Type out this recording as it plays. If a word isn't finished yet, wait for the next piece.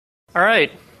All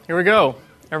right, here we go.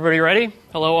 Everybody ready?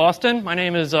 Hello, Austin. My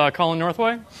name is Colin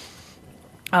Northway.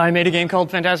 I made a game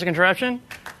called Fantastic Contraption.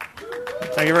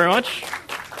 Thank you very much.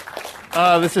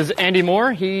 This is Andy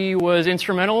Moore. He was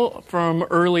instrumental from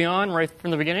early on, right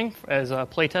from the beginning, as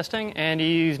playtesting, and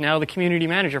he's now the community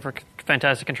manager for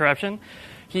Fantastic Contraption.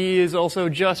 He has also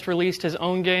just released his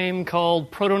own game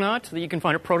called Protonaut that you can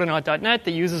find at protonaut.net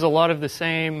that uses a lot of the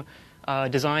same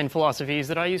design philosophies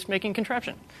that I used making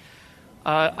Contraption.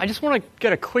 I just want to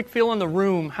get a quick feel on the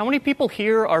room. How many people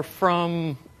here are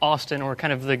from Austin or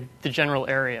kind of the general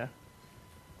area?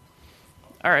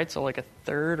 All right, so like a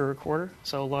third or a quarter,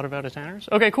 so a lot of out-of-towners.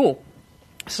 Okay, cool.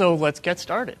 So let's get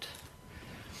started.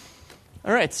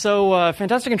 All right, so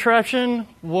Fantastic Contraption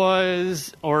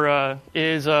is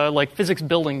like physics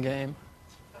building game.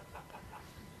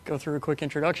 Go through a quick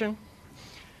introduction.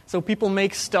 So people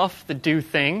make stuff that do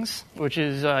things, which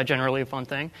is generally a fun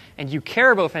thing. And you care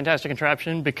about Fantastic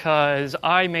Contraption because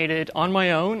I made it on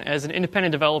my own as an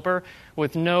independent developer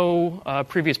with no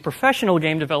previous professional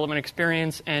game development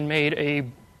experience and made a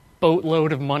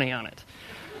boatload of money on it.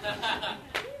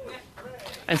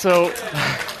 And so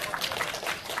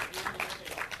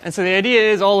the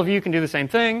idea is all of you can do the same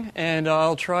thing, and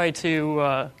I'll try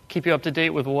to keep you up to date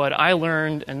with what I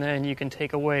learned, and then you can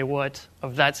take away what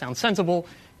of that sounds sensible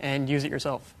and use it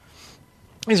yourself.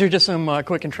 These are just some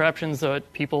quick contraptions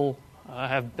that people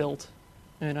have built,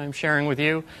 and I'm sharing with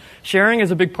you. Sharing is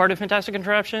a big part of Fantastic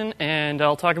Contraption, and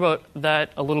I'll talk about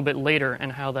that a little bit later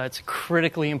and how that's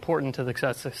critically important to the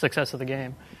success of the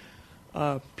game.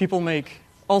 People make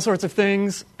all sorts of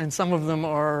things, and some of them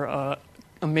are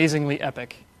amazingly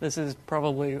epic. This is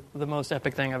probably the most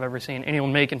epic thing I've ever seen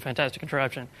anyone make in Fantastic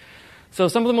Contraption. So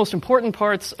some of the most important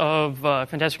parts of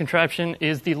Fantastic Contraption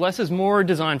is the less is more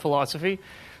design philosophy.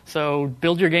 So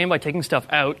build your game by taking stuff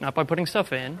out, not by putting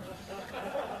stuff in.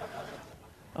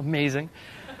 Amazing.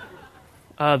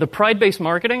 The pride-based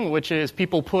marketing, which is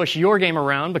people push your game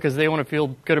around because they want to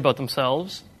feel good about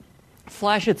themselves.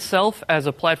 Flash itself as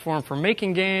a platform for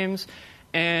making games,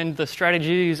 and the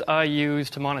strategies I use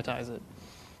to monetize it.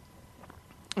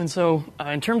 And so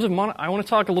in terms of I want to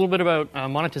talk a little bit about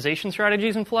monetization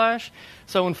strategies in Flash.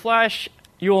 So in Flash,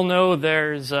 you all know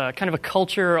there's kind of a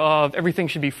culture of everything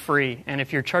should be free. And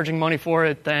if you're charging money for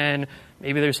it, then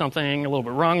maybe there's something a little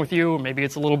bit wrong with you, or maybe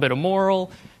it's a little bit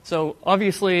immoral. So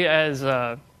obviously, as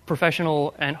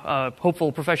professional and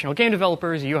hopeful professional game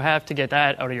developers, you have to get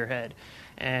that out of your head.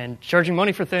 And charging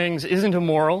money for things isn't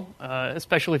immoral,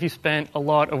 especially if you spent a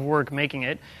lot of work making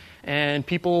it. And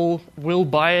people will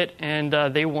buy it, and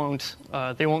they won't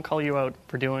call you out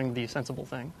for doing the sensible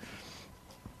thing.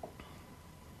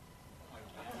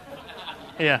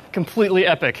 Yeah, completely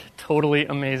epic, totally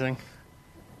amazing.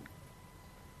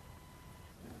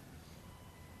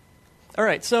 All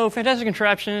right, so Fantastic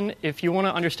Contraption, if you want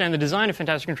to understand the design of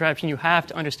Fantastic Contraption, you have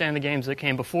to understand the games that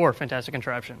came before Fantastic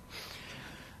Contraption.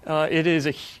 It is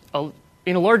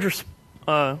in a larger.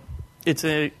 It's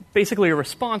basically a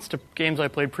response to games I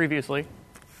played previously.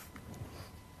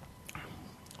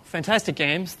 Fantastic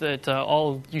games that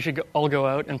you should all go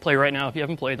out and play right now if you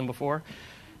haven't played them before.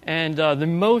 And the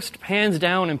most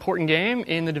hands-down important game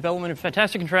in the development of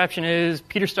Fantastic Contraption is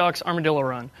Peter Stock's Armadillo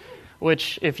Run,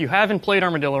 which if you haven't played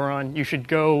Armadillo Run, you should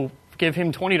go give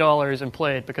him $20 and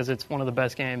play it because it's one of the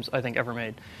best games I think ever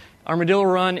made. Armadillo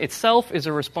Run itself is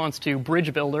a response to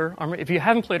Bridge Builder. If you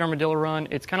haven't played Armadillo Run,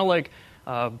 it's kind of like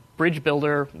Bridge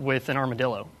Builder with an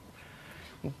armadillo.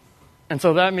 And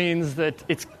so that means that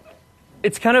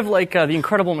it's kind of like the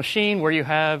Incredible Machine where you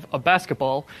have a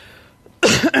basketball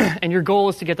and your goal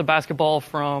is to get the basketball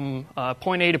from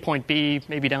point A to point B,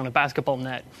 maybe down a basketball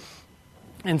net.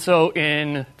 And so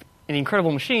in the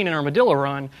Incredible Machine in Armadillo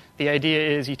Run, the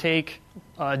idea is you take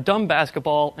a dumb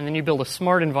basketball and then you build a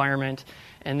smart environment.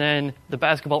 And then the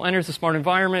basketball enters the smart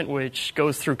environment, which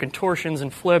goes through contortions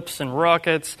and flips and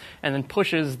rockets, and then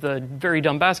pushes the very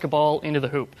dumb basketball into the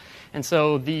hoop. And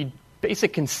so the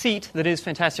basic conceit that is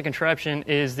Fantastic Contraption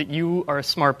is that you are a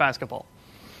smart basketball.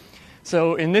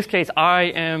 So in this case, I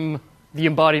am the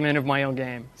embodiment of my own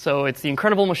game. So it's the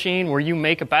Incredible Machine where you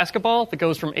make a basketball that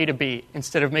goes from A to B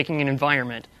instead of making an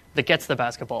environment that gets the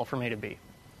basketball from A to B.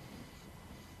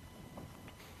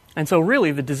 And so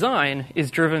really, the design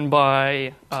is driven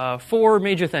by four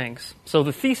major things. So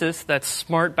the thesis that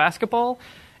smart basketball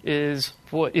is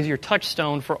what is your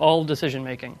touchstone for all decision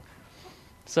making.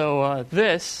 So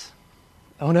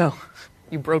oh no,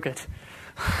 you broke it.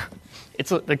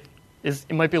 It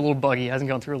might be a little buggy. It hasn't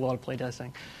gone through a lot of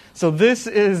playtesting. So this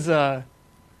is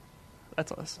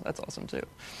that's awesome too.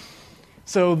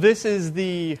 So this is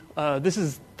the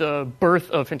the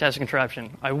birth of Fantastic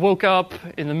Contraption. I woke up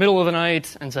in the middle of the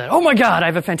night and said, "Oh my God, I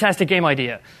have a fantastic game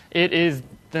idea." Then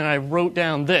I wrote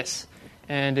down this.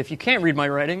 And if you can't read my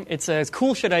writing, it says,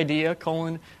 "Cool shit idea,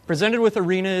 presented with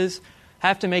arenas,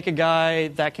 have to make a guy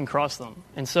that can cross them."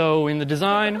 And so in the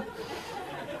design...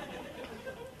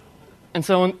 And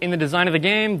so in the design of the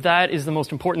game, that is the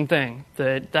most important thing.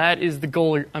 That is the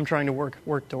goal I'm trying to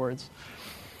work towards.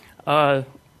 The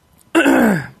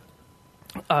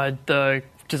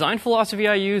design philosophy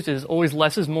I used is always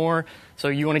less is more. So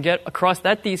you want to get across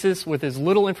that thesis with as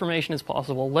little information as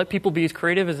possible. Let people be as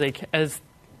creative as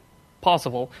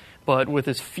possible, but with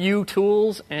as few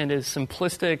tools and as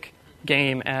simplistic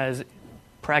game as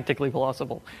practically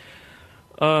possible.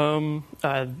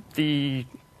 The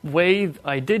way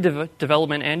I did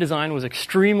development and design was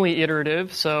extremely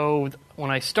iterative. So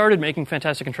when I started making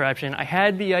Fantastic Contraption, I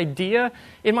had the idea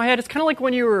in my head. It's kind of like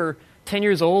when you were 10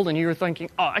 years old and you were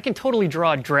thinking, "Oh, I can totally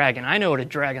draw a dragon. I know what a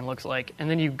dragon looks like." And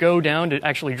then you go down to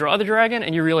actually draw the dragon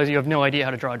and you realize you have no idea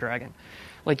how to draw a dragon.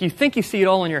 Like, you think you see it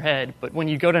all in your head, but when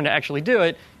you go down to actually do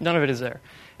it, none of it is there.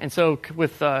 And so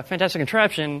with Fantastic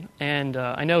Contraption, and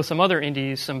I know some other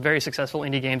indies, some very successful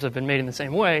indie games have been made in the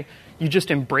same way, you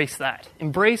just embrace that.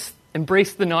 Embrace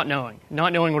the not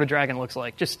knowing what a dragon looks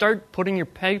like. Just start putting your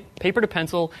paper to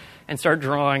pencil and start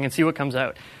drawing and see what comes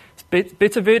out.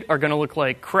 Bits of it are going to look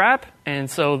like crap, and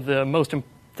so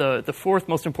the fourth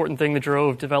most important thing that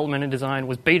drove development and design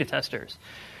was beta testers.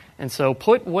 And so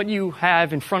put what you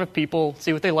have in front of people,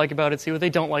 see what they like about it, see what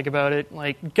they don't like about it.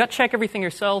 Like, gut check everything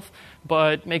yourself,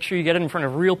 but make sure you get it in front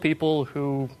of real people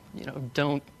who,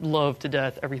 don't love to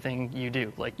death everything you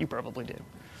do, like you probably do.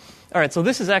 All right, so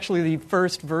this is actually the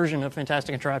first version of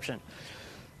Fantastic Contraption.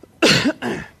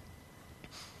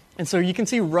 And so you can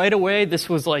see right away, this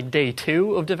was like day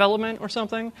 2 of development or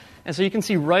something. And so you can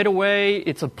see right away,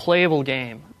 it's a playable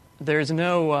game. There's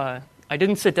no, I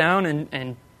didn't sit down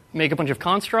and make a bunch of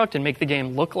construct and make the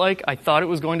game look like I thought it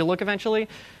was going to look eventually.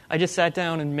 I just sat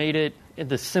down and made it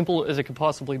as simple as it could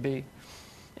possibly be.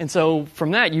 And so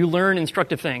from that, you learn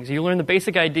instructive things. You learn the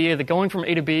basic idea that going from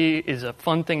A to B is a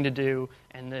fun thing to do,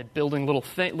 and that building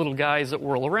little guys that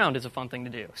whirl around is a fun thing to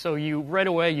do. So right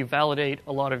away, you validate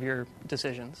a lot of your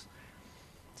decisions.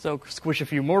 So squish a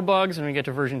few more bugs, and we get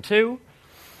to version 2.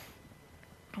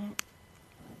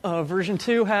 Version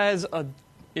 2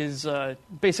 is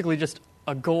basically just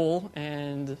a goal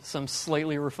and some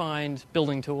slightly refined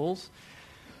building tools.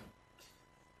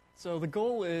 So the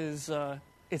goal is,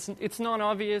 it's not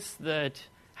obvious that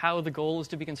how the goal is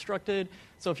to be constructed.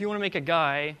 So if you want to make a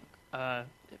guy,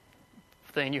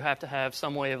 then you have to have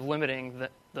some way of limiting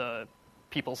the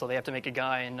people, so they have to make a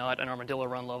guy and not an armadillo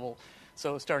run level.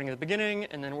 So starting at the beginning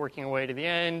and then working away to the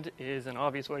end is an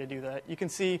obvious way to do that. You can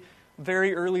see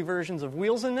very early versions of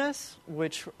wheels in this,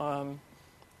 which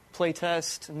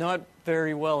playtest not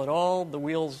very well at all. The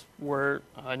wheels were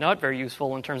not very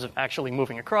useful in terms of actually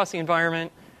moving across the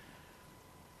environment.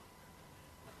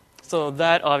 So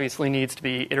that obviously needs to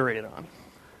be iterated on.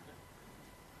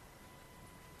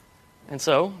 And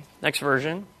so, next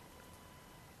version.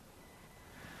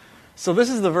 So this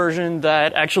is the version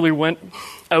that actually went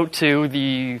out to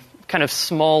the kind of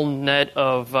small net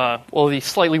of, the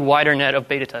slightly wider net of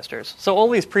beta testers. So all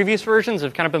these previous versions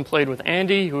have kind of been played with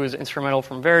Andy, who was instrumental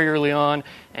from very early on,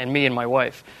 and me and my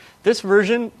wife. This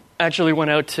version actually went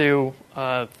out to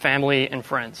family and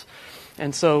friends.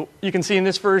 And so you can see in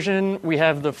this version, we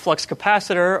have the flux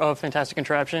capacitor of Fantastic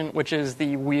Contraption, which is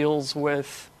the wheels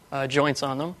with joints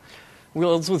on them.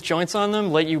 Wheels with joints on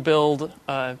them let you build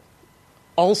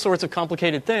all sorts of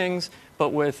complicated things, but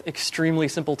with extremely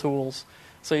simple tools.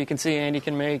 So you can see Andy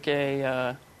can make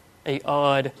a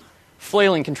odd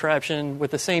flailing contraption with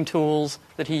the same tools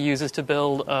that he uses to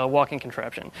build a walking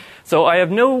contraption. So I have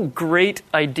no great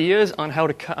ideas on how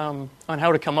to come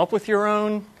up with your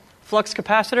own flux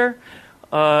capacitor.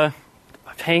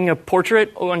 Hanging a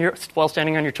portrait while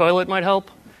standing on your toilet might help,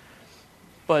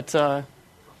 but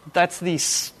that's the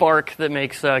spark that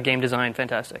makes game design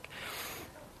fantastic.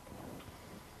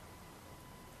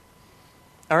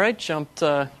 All right,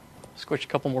 squish a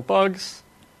couple more bugs.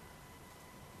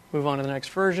 Move on to the next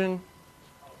version.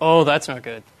 Oh, that's not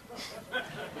good.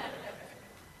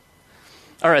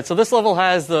 All right, so this level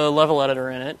has the level editor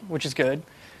in it, which is good.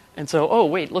 And so,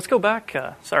 let's go back.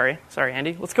 Sorry,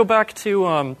 Andy. Let's go back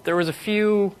to, there was a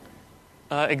few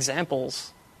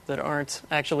examples that aren't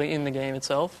actually in the game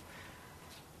itself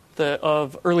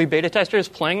of early beta testers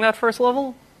playing that first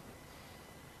level.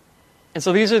 And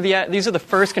so these are the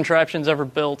first contraptions ever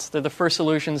built. They're the first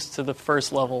solutions to the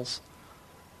first levels.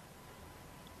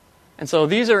 And so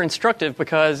these are instructive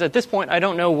because at this point I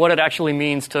don't know what it actually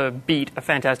means to beat a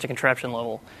Fantastic Contraption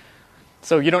level.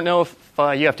 So you don't know if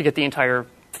you have to get the entire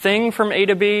thing from A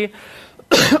to B,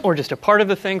 or just a part of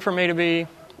the thing from A to B,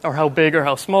 or how big or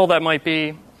how small that might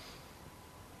be.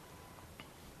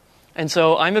 And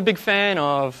so I'm a big fan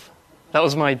of, that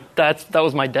was my dad's,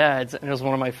 and it was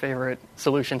one of my favorite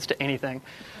solutions to anything.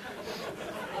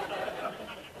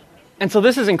 And so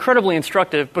this is incredibly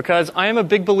instructive because I am a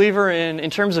big believer in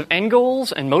terms of end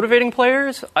goals and motivating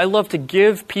players. I love to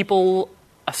give people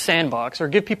a sandbox or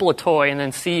give people a toy and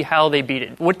then see how they beat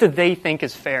it. What do they think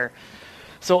is fair?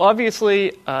 So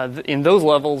obviously, in those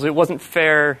levels, it wasn't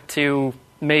fair to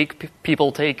make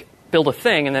people build a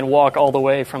thing and then walk all the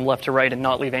way from left to right and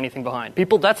not leave anything behind.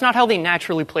 That's not how they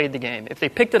naturally played the game. If they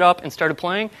picked it up and started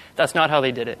playing, that's not how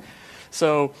they did it.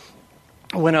 So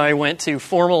when I went to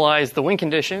formalize the win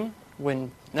condition,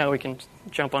 now we can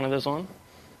jump onto this one.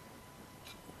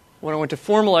 When I went to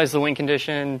formalize the win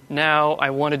condition, now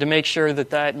I wanted to make sure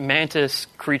that mantis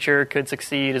creature could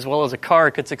succeed as well as a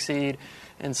car could succeed.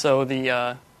 And so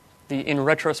the in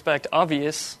retrospect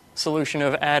obvious solution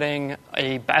of adding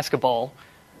a basketball,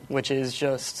 which is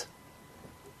just,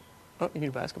 you need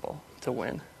a basketball to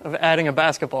win, of adding a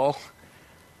basketball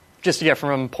just to get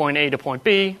from point A to point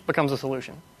B becomes a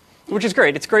solution, which is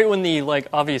great. It's great when the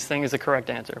obvious thing is the correct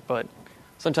answer, but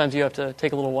sometimes you have to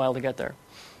take a little while to get there.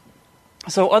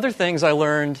 So other things I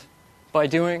learned by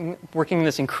working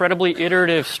this incredibly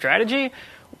iterative strategy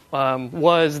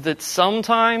was that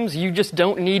sometimes you just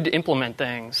don't need to implement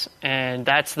things, and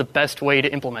that's the best way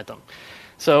to implement them.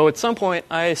 So at some point,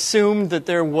 I assumed that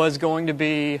there was going to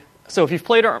be... So if you've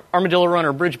played Armadillo Run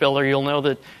or Bridge Builder, you'll know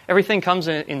that everything comes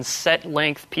in set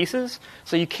length pieces.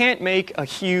 So you can't make a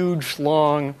huge,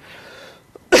 long...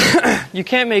 you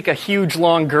can't make a huge,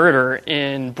 long girder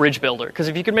in Bridge Builder, because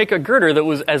if you could make a girder that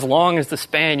was as long as the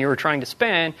span you were trying to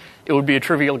span, it would be a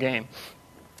trivial game.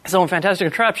 So in Fantastic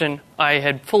Contraption, I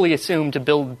had fully assumed to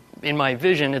build, in my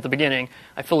vision at the beginning,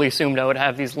 I fully assumed I would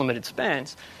have these limited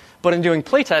spans. But in doing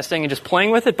playtesting and just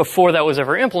playing with it before that was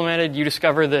ever implemented, you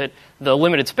discover that the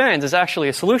limited spans is actually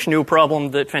a solution to a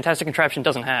problem that Fantastic Contraption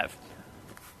doesn't have.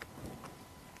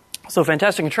 So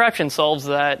Fantastic Contraption solves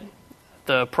the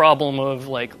problem of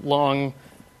long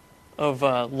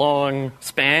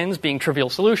spans being trivial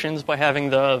solutions by having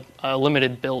the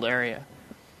limited build area,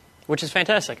 which is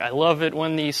fantastic. I love it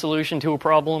when the solution to a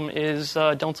problem is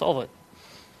don't solve it.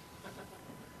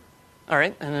 All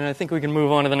right, and then I think we can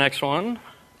move on to the next one.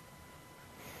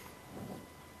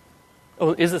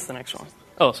 Oh, is this the next one?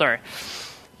 Oh, sorry.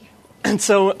 And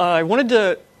so I wanted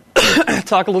to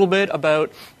talk a little bit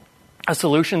about a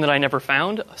solution that I never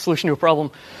found, a solution to a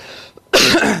problem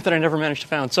that I never managed to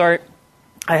find. Sorry.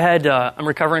 I'm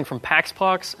recovering from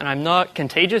Paxpox, and I'm not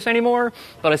contagious anymore,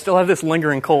 but I still have this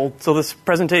lingering cold. So this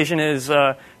presentation is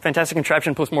Fantastic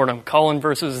Contraption Postmortem, Colin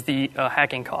versus the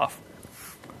hacking cough.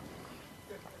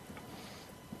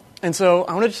 And so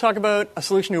I wanted to talk about a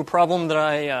solution to a problem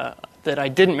that I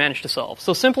didn't manage to solve.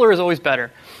 So simpler is always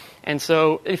better. And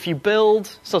so if you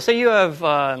build, so say you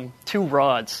have two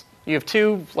rods. You have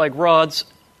two rods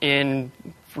in,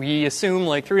 we assume,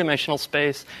 three-dimensional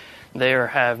space. They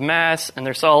have mass, and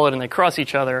they're solid, and they cross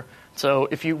each other. So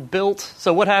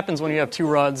what happens when you have two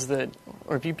rods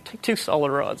or if you take two solid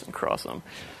rods and cross them?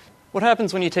 What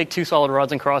happens when you take two solid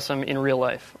rods and cross them in real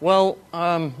life? Well,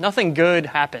 nothing good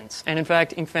happens. And in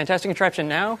fact, in Fantastic Contraption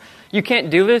now, you can't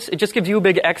do this. It just gives you a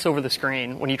big X over the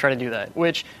screen when you try to do that,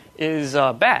 which is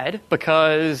bad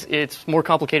because it's more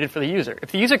complicated for the user.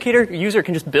 If the user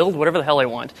can just build whatever the hell they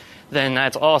want, then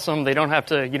that's awesome. You don't have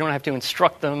to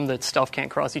instruct them that stuff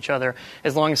can't cross each other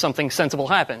as long as something sensible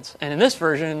happens. And in this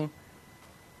version,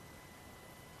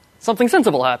 something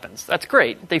sensible happens. That's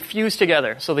great. They fuse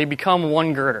together, so they become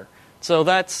one girder. So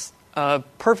that's a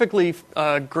perfectly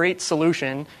great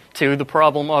solution to the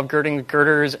problem of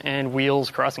girders and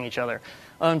wheels crossing each other.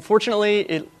 Unfortunately,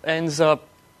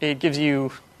 it gives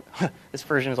you... this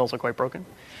version is also quite broken.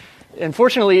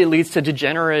 Unfortunately, it leads to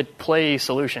degenerate play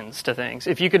solutions to things.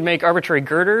 If you could make arbitrary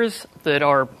girders that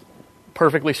are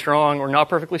perfectly strong or not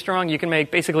perfectly strong, you can make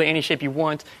basically any shape you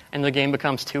want, and the game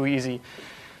becomes too easy.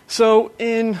 So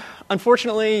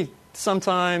unfortunately,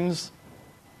 sometimes...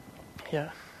 Yeah.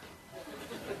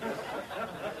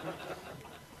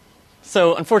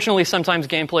 So unfortunately, sometimes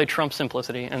gameplay trumps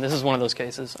simplicity, and this is one of those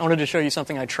cases. I wanted to show you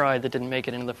something I tried that didn't make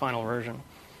it into the final version.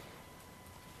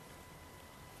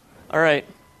 All right.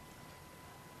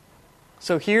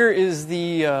 So here is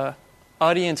the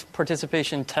audience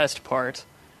participation test part.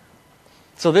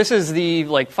 So this is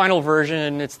the final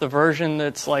version. It's the version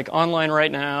that's online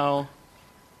right now.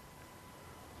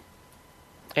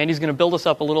 And he's going to build us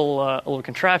up a little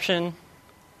contraption.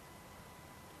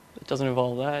 It doesn't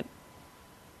involve that.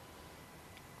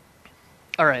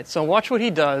 All right, so watch what he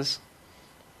does.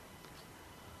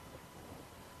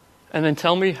 And then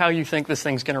tell me how you think this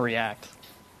thing's going to react.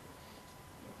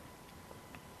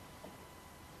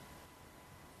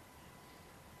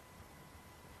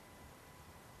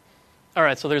 All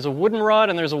right, so there's a wooden rod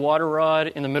and there's a water rod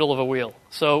in the middle of a wheel.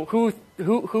 So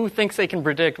who thinks they can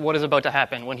predict what is about to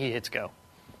happen when he hits go?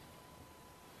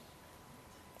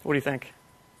 What do you think?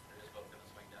 They're just both going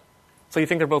to swing down. So you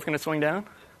think they're both going to swing down?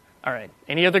 All right.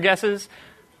 Any other guesses?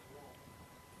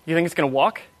 You think it's going to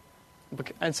walk?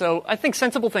 And so I think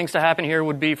sensible things to happen here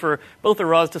would be for both the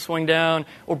rods to swing down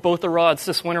or both the rods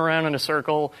to swing around in a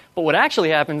circle. But what actually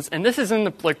happens, and this is in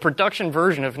the production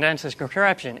version of Fantastic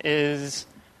Contraption, is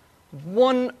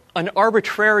an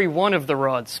arbitrary one of the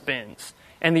rods spins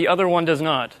and the other one does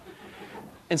not.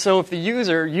 And so if the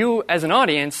user, you as an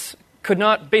audience, couldn't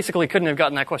have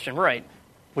gotten that question right,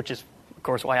 which is, of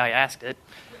course, why I asked it,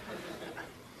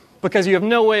 because you have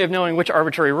no way of knowing which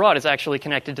arbitrary rod is actually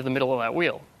connected to the middle of that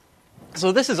wheel.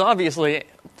 So this is obviously,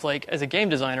 as a game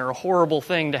designer, a horrible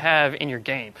thing to have in your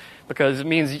game, because it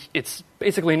means it's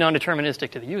basically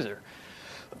non-deterministic to the user.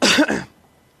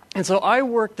 And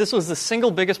so this was the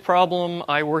single biggest problem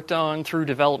I worked on through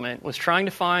development, was trying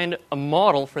to find a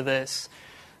model for this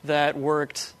that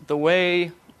worked the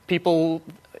way people,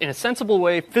 in a sensible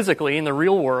way physically in the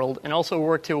real world, and also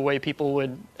worked to a way people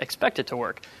would expect it to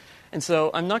work. And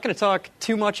so I'm not going to talk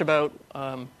too much about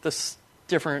the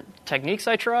different techniques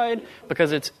I tried,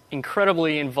 because it's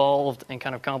incredibly involved and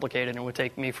kind of complicated and would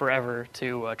take me forever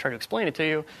to try to explain it to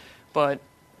you. But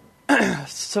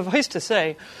suffice to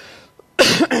say,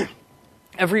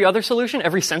 every other solution,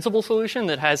 every sensible solution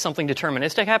that has something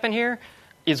deterministic happen here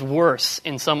is worse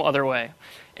in some other way.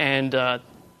 And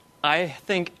I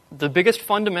think the biggest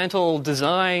fundamental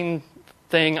design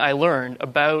thing I learned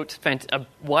about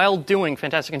while doing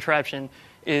Fantastic Contraption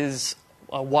is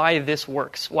why this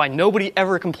works, why nobody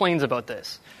ever complains about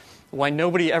this, why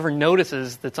nobody ever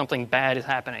notices that something bad is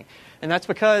happening. And that's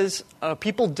because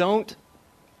people don't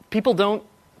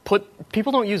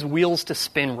use wheels to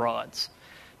spin rods.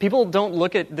 People don't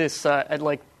look at this at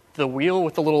the wheel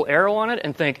with the little arrow on it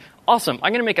and think, awesome,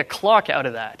 I'm going to make a clock out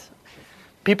of that.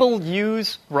 People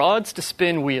use rods to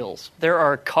spin wheels. There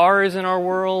are cars in our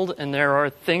world, and there are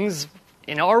things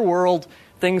in our world,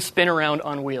 things spin around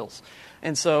on wheels.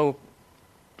 And so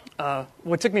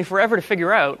what took me forever to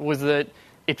figure out was that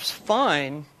it's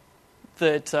fine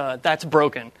that that's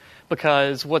broken,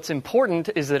 because what's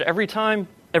important is that every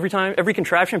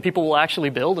contraption people will actually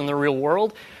build in the real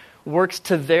world works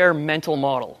to their mental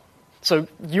model. So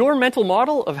your mental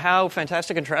model of how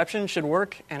Fantastic Contraption should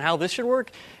work and how this should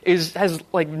work has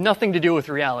nothing to do with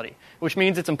reality, which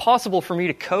means it's impossible for me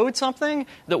to code something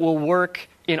that will work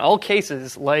in all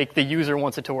cases like the user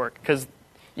wants it to work, because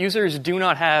users do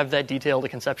not have that detailed a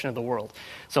conception of the world.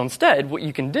 So instead, what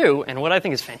you can do, and what I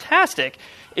think is fantastic,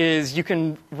 is you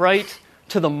can write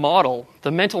to the model,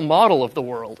 the mental model of the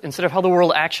world, instead of how the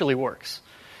world actually works.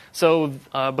 So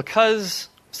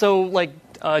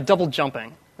double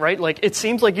jumping, right? It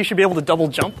seems like you should be able to double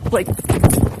jump.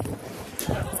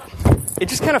 It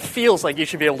just kind of feels like you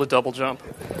should be able to double jump.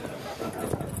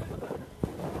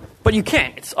 But you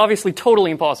can't. It's obviously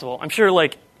totally impossible. I'm sure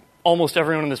almost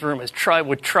everyone in this room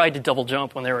would try to double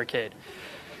jump when they were a kid.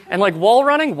 And wall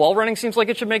running seems like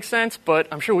it should make sense, but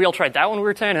I'm sure we all tried that when we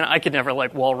were 10, and I could never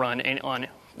wall run on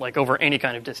over any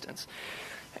kind of distance.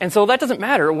 And so that doesn't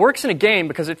matter. It works in a game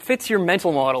because it fits your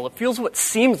mental model. It feels what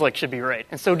seems like should be right.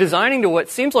 And so designing to what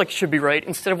seems like should be right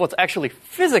instead of what's actually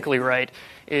physically right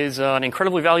is an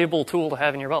incredibly valuable tool to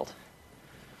have in your belt.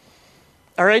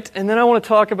 All right, and then I want to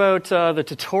talk about the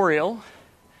tutorial.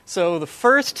 So the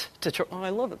first tutorial, I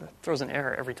love it. It throws an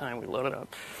error every time we load it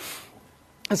up.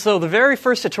 And so the very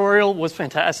first tutorial was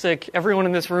fantastic. Everyone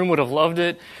in this room would have loved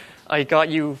it. I got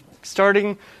you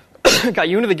starting, got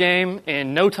you into the game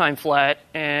in no time flat,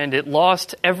 and it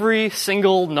lost every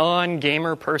single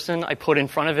non-gamer person I put in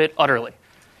front of it utterly.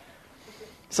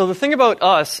 So the thing about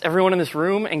us, everyone in this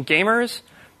room, and gamers,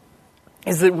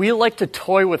 is that we like to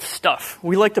toy with stuff.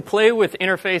 We like to play with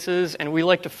interfaces, and we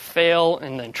like to fail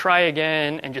and then try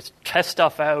again and just test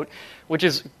stuff out, which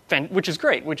is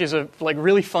great, which is a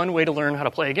really fun way to learn how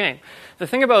to play a game. The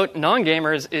thing about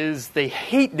non-gamers is they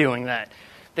hate doing that.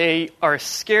 They are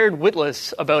scared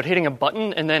witless about hitting a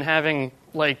button and then having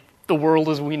the world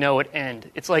as we know it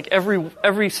end. It's like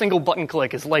every single button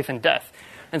click is life and death.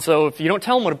 And so if you don't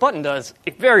tell them what a button does,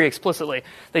 very explicitly,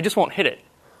 they just won't hit it.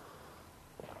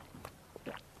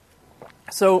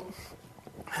 So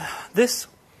this,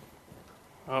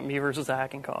 Me versus the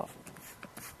hacking cough.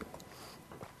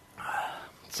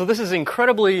 So this is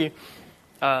incredibly,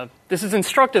 this is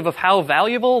instructive of how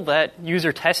valuable that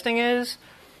user testing is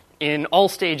in all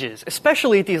stages,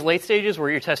 especially at these late stages where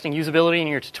you're testing usability in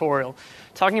your tutorial.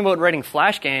 Talking about writing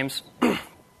Flash games,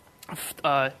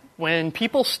 when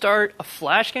people start a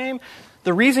Flash game,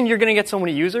 the reason you're going to get so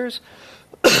many users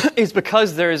is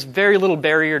because there's very little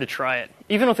barrier to try it.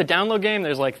 Even with a download game,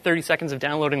 there's like 30 seconds of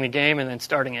downloading the game and then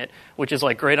starting it, which is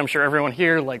like great. I'm sure everyone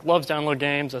here like loves download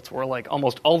games. That's where like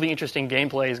almost all the interesting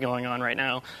gameplay is going on right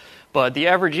now. But the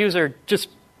average user just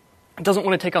doesn't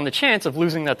want to take on the chance of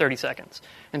losing that 30 seconds.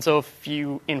 And so if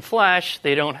you, in Flash,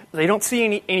 they don't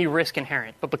see any risk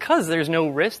inherent. But because there's no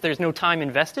risk, there's no time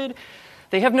invested,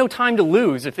 they have no time to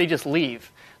lose if they just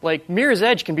leave. Like, Mirror's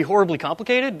Edge can be horribly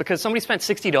complicated because somebody spent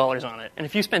 $60 on it. And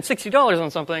if you spend $60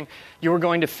 on something, you're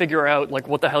going to figure out, like,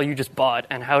 what the hell you just bought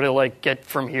and how to, like, get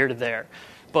from here to there.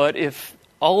 But if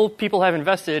all people have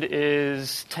invested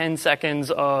is 10 seconds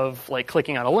of, like,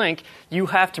 clicking on a link, you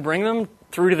have to bring them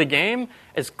through to the game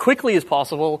as quickly as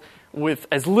possible with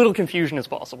as little confusion as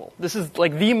possible. This is,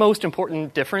 like, the most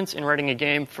important difference in writing a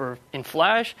game in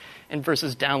Flash and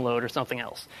versus download or something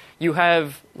else. You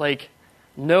have, like,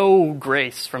 no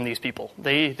grace from these people.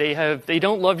 They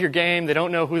don't love your game. They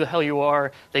don't know who the hell you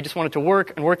are. They just want it to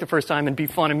work and work the first time and be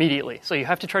fun immediately. So you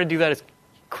have to try to do that as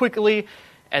quickly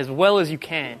as well as you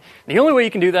can. The only way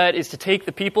you can do that is to take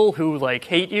the people who like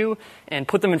hate you and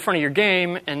put them in front of your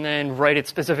game and then write it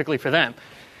specifically for them.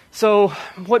 So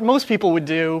what most people would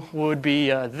do would be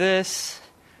this,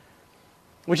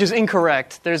 which is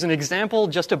incorrect. There's an example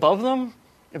just above them,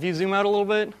 if you zoom out a little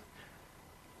bit,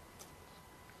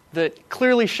 that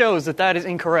clearly shows that that is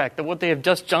incorrect, that what they have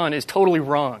just done is totally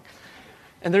wrong.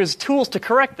 And there's tools to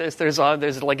correct this. There's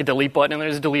like a delete button and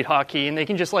there's a delete hotkey, and they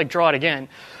can just like draw it again.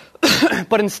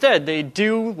 But instead, they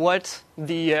do what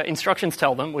the instructions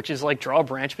tell them, which is like draw a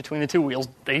branch between the two wheels.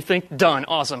 They think, done,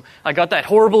 awesome. I got that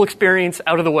horrible experience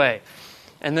out of the way.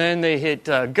 And then they hit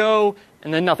go,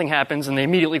 and then nothing happens, and they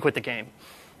immediately quit the game.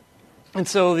 And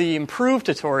so the improved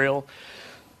tutorial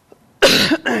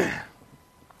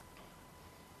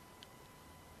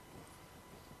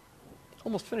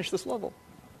almost finished this level.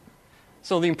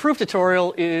 So the improved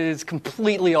tutorial is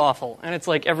completely awful, and it's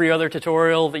like every other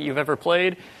tutorial that you've ever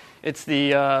played. It's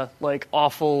the like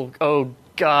awful, oh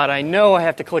god, I know I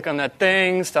have to click on that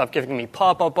thing, stop giving me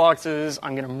pop-up boxes,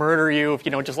 I'm going to murder you if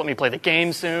you don't just let me play the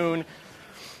game soon.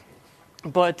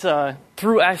 But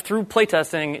through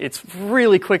playtesting, it's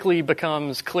really quickly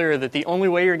becomes clear that the only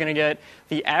way you're going to get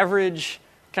the average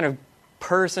kind of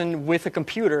person with a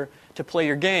computer to play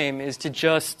your game is to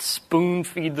just spoon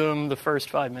feed them the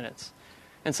first 5 minutes.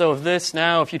 And so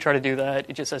if you try to do that,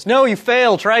 it just says, no, you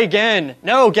failed, try again.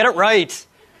 No, get it right.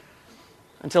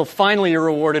 Until finally you're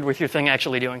rewarded with your thing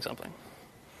actually doing something.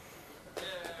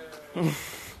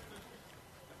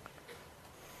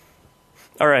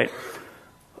 All right.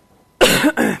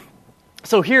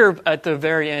 So here at the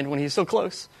very end, when he's so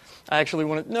close, I actually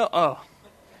want to, all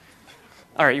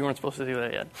right, you weren't supposed to do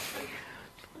that yet.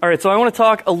 All right, so I want to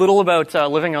talk a little about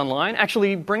living online.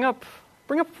 Actually, bring up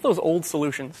those old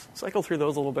solutions. Cycle through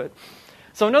those a little bit.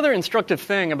 So another instructive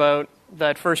thing about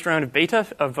that first round of beta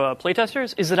of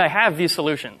playtesters is that I have these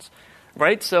solutions,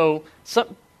 right? So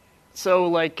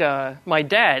like my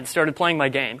dad started playing my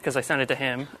game because I sent it to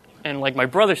him, and like my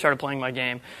brother started playing my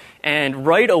game, and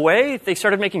right away they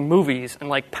started making movies and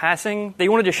like they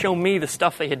wanted to show me the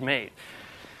stuff they had made,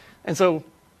 and so.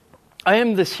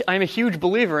 I'm a huge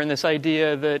believer in this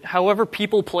idea that however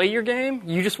people play your game,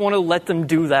 you just want to let them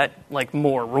do that like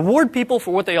more. Reward people for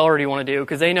what they already want to do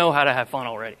because they know how to have fun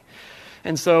already.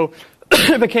 And so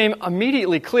it became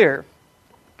immediately clear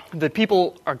that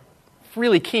people are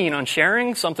really keen on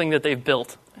sharing something that they've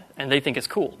built and they think is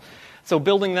cool. So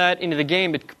building that into the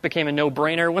game, it became a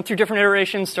no-brainer. Went through different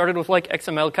iterations, started with like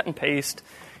XML cut and paste,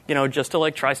 just to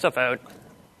like try stuff out.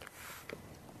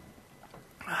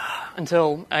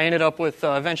 Until I ended up with,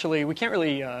 eventually, we can't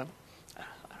really, I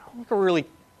don't think we're really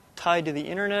tied to the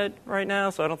internet right now,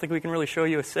 so I don't think we can really show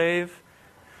you a save.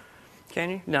 Can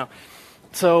you? No.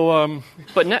 So,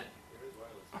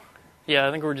 yeah,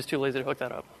 I think we're just too lazy to hook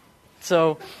that up.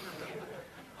 So,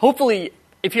 hopefully,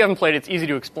 if you haven't played it, it's easy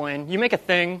to explain. You make a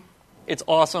thing. It's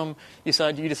awesome. You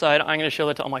decide, I'm going to show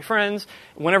that to all my friends.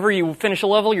 Whenever you finish a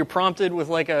level, you're prompted with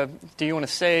like do you want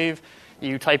to save?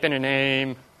 You type in a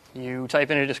name. You type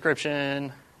in a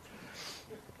description,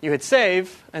 you hit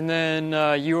save, and then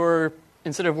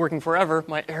instead of working forever,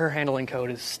 my error handling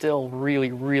code is still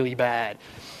really, really bad.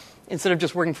 Instead of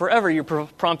just working forever, you're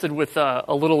prompted with a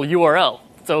little URL.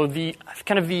 So the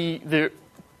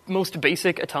most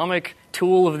basic atomic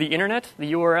tool of the internet,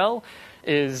 the URL,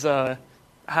 is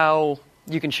how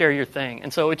you can share your thing.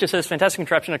 And so it just says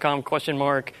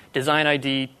fantasticcontraption.com, design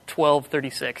ID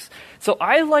 1236. So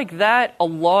I like that a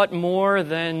lot more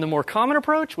than the more common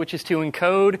approach, which is to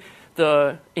encode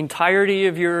the entirety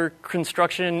of your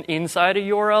construction inside a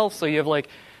URL. So you have like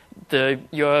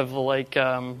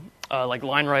linewriter.com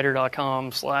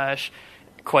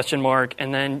 /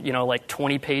 and then, like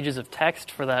 20 pages of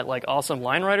text for that like awesome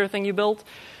line writer thing you built.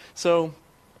 So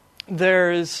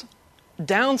there's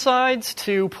downsides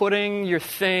to putting your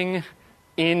thing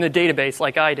in the database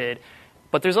like I did,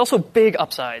 but there's also big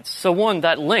upsides. So one,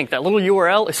 that link, that little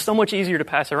URL is so much easier to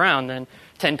pass around than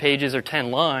 10 pages or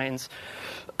 10 lines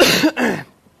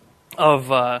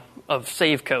of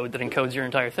save code that encodes your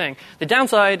entire thing. The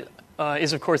downside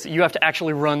is, of course, that you have to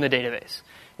actually run the database,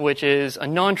 which is a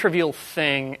non-trivial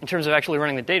thing in terms of actually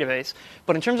running the database.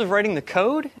 But in terms of writing the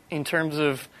code, in terms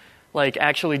of like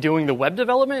actually doing the web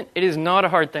development, it is not a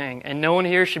hard thing, and no one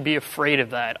here should be afraid of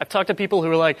that. I've talked to people who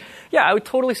are like, yeah, I would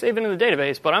totally save it in the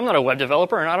database, but I'm not a web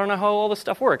developer, and I don't know how all this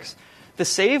stuff works. The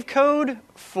save code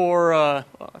for,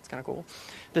 that's kind of cool.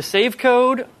 The save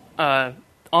code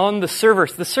on the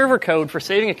server code for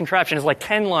saving a contraption is like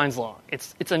 10 lines long.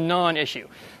 It's a non-issue.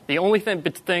 The only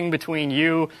thing between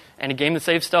you and a game that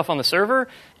saves stuff on the server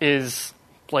is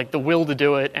like the will to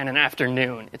do it and an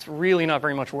afternoon. It's really not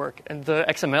very much work. And the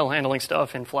XML handling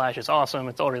stuff in Flash is awesome.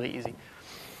 It's all really easy.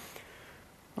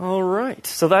 All right.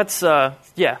 So that's,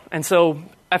 yeah. And so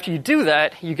after you do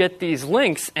that, you get these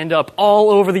links end up all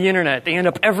over the internet. They end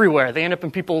up everywhere. They end up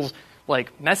in people's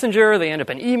like Messenger. They end up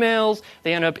in emails.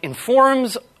 They end up in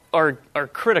forums are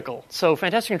critical. So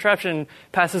Fantastic Contraption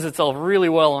passes itself really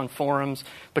well on forums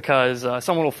because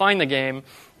someone will find the game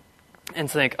and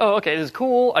think, oh, okay, this is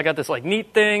cool. I got this like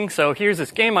neat thing. So here's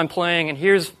this game I'm playing, and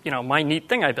here's my neat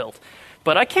thing I built.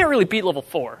 But I can't really beat level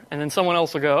 4. And then someone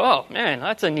else will go, oh man,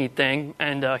 that's a neat thing,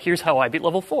 and here's how I beat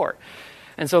level 4.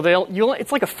 And so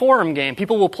it's like a forum game.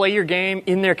 People will play your game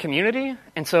in their community,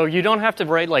 and so you don't have to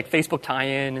write like Facebook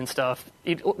tie-in and stuff.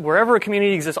 Wherever a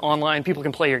community exists online, people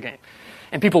can play your game.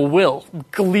 And people will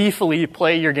gleefully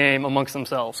play your game amongst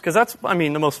themselves. Because that's,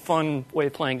 the most fun way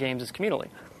of playing games is communally.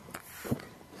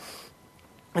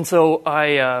 And so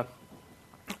I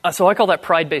call that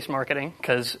pride-based marketing,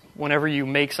 because whenever you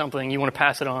make something, you want to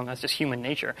pass it on. That's just human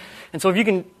nature. And so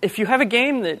if you have a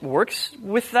game that works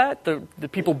with that, the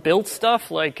people build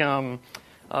stuff like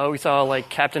we saw like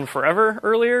Captain Forever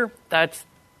earlier. That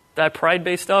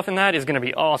pride-based stuff in that is going to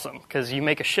be awesome, because you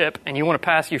make a ship and you want to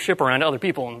pass your ship around to other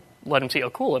people and let them see how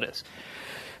cool it is.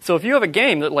 So if you have a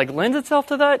game that like lends itself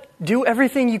to that, do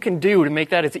everything you can do to make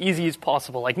that as easy as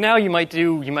possible. Like now you might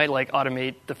like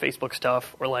automate the Facebook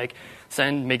stuff, or like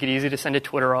make it easy to send a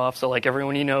Twitter off so like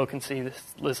everyone can see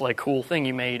this like cool thing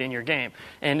you made in your game.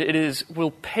 And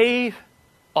will pay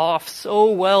off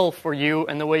so well for you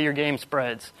and the way your game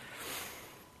spreads.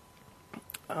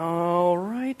 All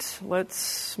right,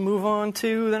 let's move on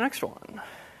to the next one.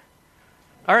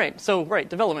 All right, so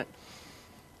development.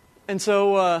 And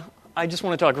so I just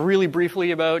want to talk really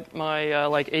briefly about my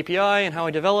API and how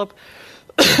I develop.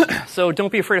 So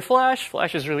don't be afraid of Flash.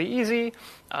 Flash is really easy.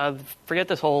 Forget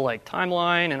this whole like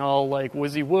timeline and all like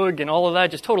WYSIWYG and all of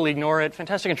that. Just totally ignore it.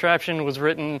 Fantastic Contraption was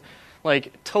written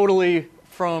like totally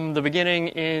from the beginning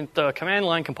in the command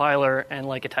line compiler and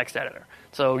like a text editor.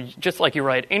 So just like you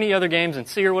write any other games in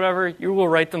C or whatever, you will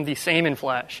write them the same in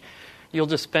Flash. You'll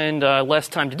just spend less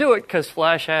time to do it because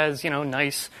Flash has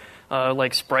nice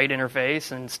like sprite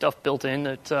interface and stuff built in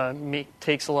that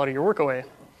takes a lot of your work away.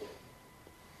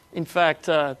 In fact,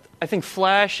 I think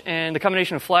Flash and the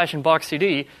combination of Flash and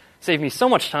BoxCD saved me so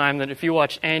much time that if you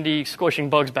watch Andy squishing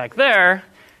bugs back there,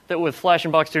 that with Flash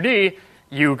and BoxCD,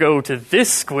 you go to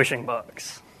this squishing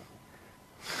bugs.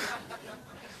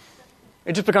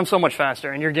 It just becomes so much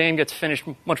faster, and your game gets finished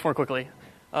much more quickly.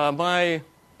 Get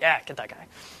that guy.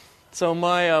 So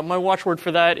my watchword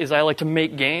for that is I like to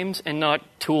make games and not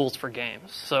tools for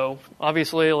games. So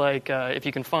obviously, if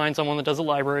you can find someone that does a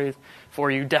library for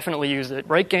you, definitely use it.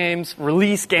 Write games,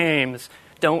 release games.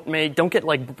 Don't get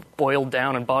like boiled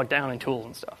down and bogged down in tools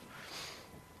and stuff.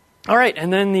 All right,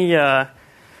 and then the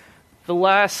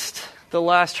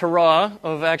last hurrah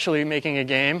of actually making a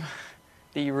game,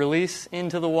 the release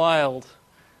into the wild,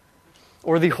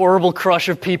 or the horrible crush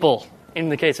of people in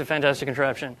the case of Fantastic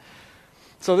Contraption.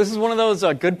 So this is one of those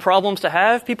good problems to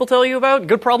have people tell you about.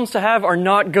 Good problems to have are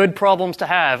not good problems to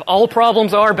have. All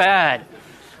problems are bad.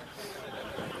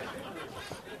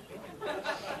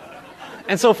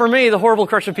 And so for me, the horrible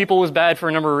crush of people was bad for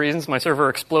a number of reasons. My server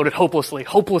exploded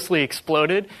hopelessly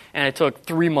exploded, and it took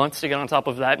 3 months to get on top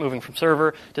of that, moving from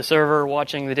server to server,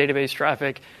 watching the database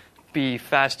traffic be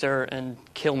faster and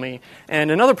kill me. And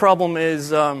another problem is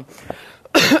the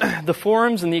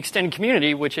forums and the extended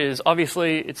community, which is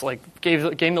obviously, it's like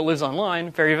a game that lives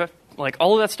online. Like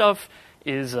all of that stuff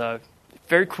is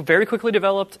very quickly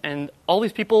developed, and all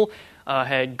these people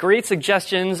had great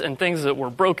suggestions and things that were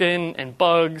broken and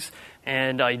bugs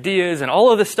and ideas, and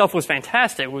all of this stuff was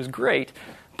fantastic. It was great,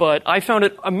 but I found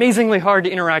it amazingly hard to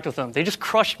interact with them. They just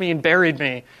crushed me and buried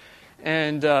me,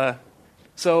 and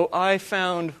so I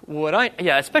found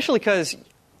especially because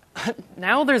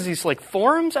now there's these like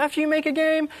forums after you make a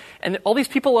game, and all these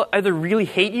people either really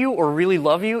hate you or really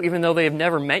love you, even though they have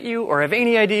never met you or have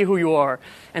any idea who you are.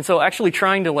 And so actually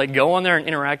trying to like go on there and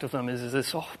interact with them is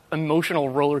this emotional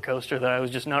roller coaster that I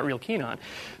was just not real keen on.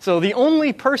 So the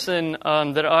only person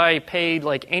that I paid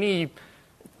like any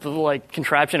like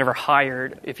contraption ever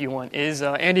hired, if you want, is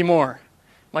Andy Moore,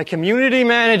 my community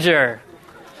manager.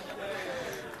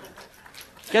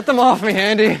 Get them off me,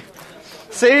 Andy.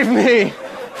 Save me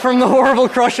from the horrible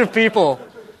crush of people.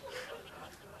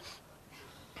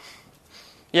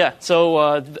 Yeah,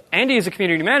 so Andy is a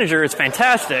community manager. It's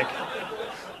fantastic.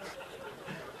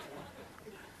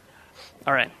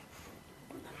 All right.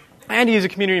 Andy as a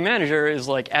community manager is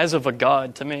like as of a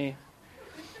god to me,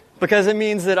 because it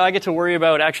means that I get to worry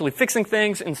about actually fixing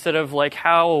things instead of like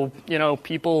how,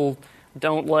 people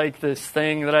don't like this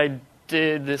thing that I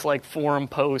did, this like forum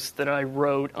post that I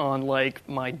wrote on like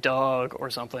my dog or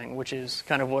something, which is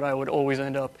kind of what I would always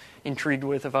end up intrigued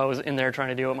with if I was in there trying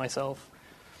to do it myself.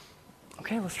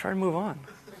 Okay, let's try to move on.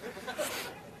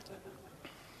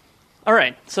 All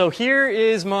right, so here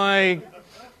is try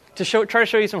to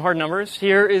show you some hard numbers.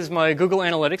 Here is my Google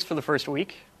Analytics for the first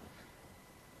week.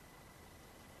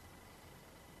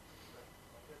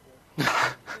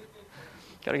 Got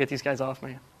to get these guys off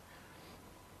me.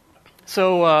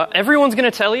 So everyone's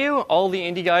going to tell you, all the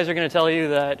indie guys are going to tell you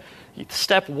that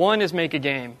step 1 is make a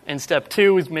game, and step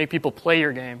 2 is make people play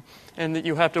your game, and that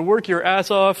you have to work your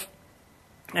ass off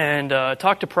and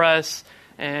talk to press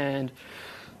and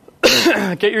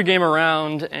get your game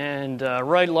around and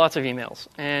write lots of emails.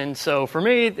 And so for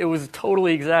me, it was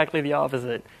totally exactly the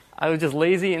opposite. I was just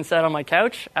lazy and sat on my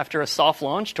couch after a soft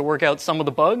launch to work out some of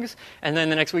the bugs, and then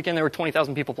the next weekend there were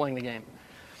 20,000 people playing the game.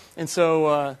 And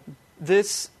so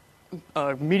this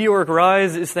meteoric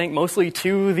rise is thanks mostly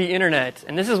to the internet.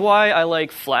 And this is why I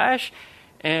like Flash,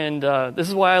 and this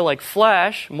is why I like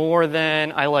Flash more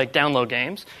than I like download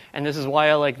games. And this is why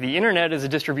I like the internet as a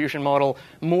distribution model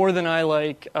more than I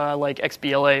like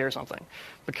XBLA or something.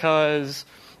 Because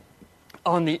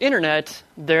on the internet,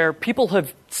 people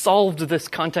have solved this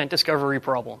content discovery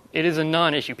problem. It is a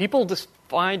non-issue. People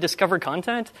discover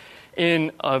content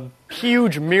in a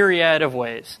huge myriad of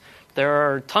ways. There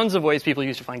are tons of ways people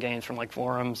use to find games, from like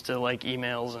forums to like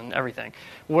emails and everything.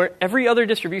 Where every other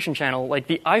distribution channel, like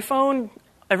the iPhone,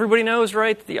 everybody knows,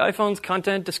 right? The iPhone's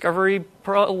content discovery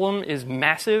problem is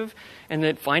massive, and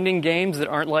that finding games that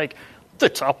aren't like the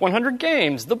top 100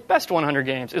 games, the best 100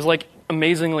 games, is like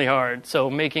amazingly hard. So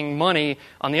making money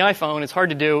on the iPhone is hard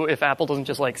to do if Apple doesn't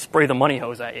just like spray the money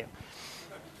hose at you.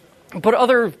 But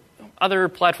other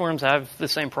platforms have the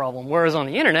same problem. Whereas on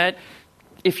the internet,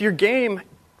 if your game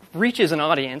reaches an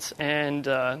audience, and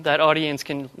that audience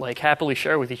can like happily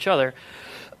share with each other,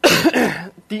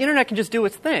 the internet can just do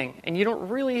its thing, and you don't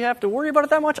really have to worry about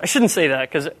it that much. I shouldn't say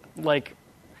that, because like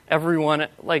everyone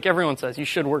says, you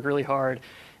should work really hard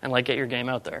and like get your game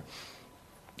out there.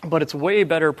 But it's a way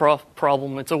better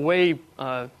problem. It's a way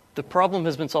the problem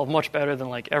has been solved much better than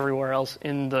like everywhere else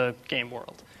in the game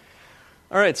world.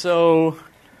 All right, so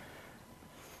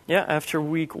yeah, after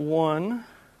week 1.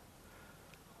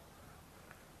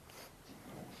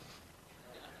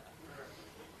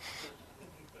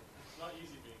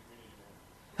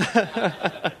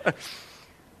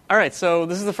 All right, so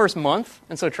this is the first month,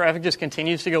 and so traffic just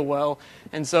continues to go well.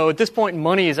 And so at this point,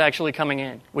 money is actually coming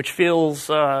in, which feels,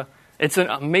 it's an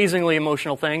amazingly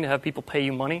emotional thing to have people pay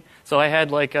you money. So I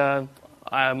had like the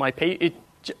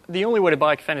only way to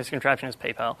buy Fantastic Contraption is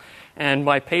PayPal. And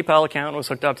my PayPal account was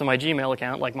hooked up to my Gmail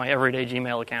account, like my everyday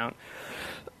Gmail account.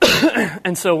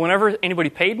 And so whenever anybody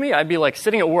paid me, I'd be like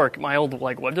sitting at work, my old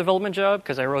like web development job,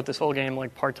 because I wrote this whole game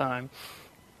like part-time.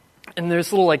 And there's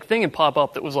this little like thing would pop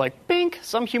up that was like, bink,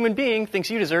 some human being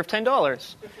thinks you deserve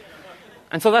 $10.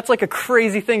 And so that's like a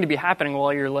crazy thing to be happening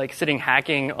while you're like sitting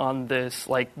hacking on this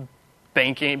like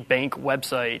bank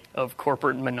website of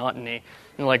corporate monotony.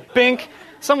 And like, bink,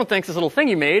 someone thinks this little thing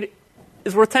you made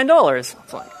is worth $10.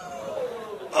 It's like,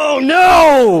 oh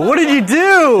no, what did you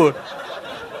do?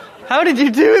 How did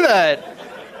you do that?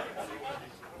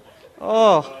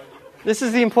 Oh, this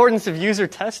is the importance of user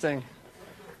testing.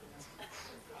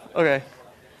 Okay.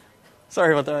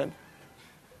 Sorry about that.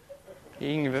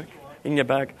 You can get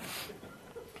back.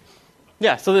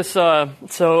 Yeah, so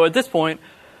at this point,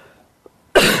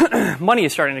 money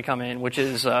is starting to come in, which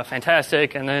is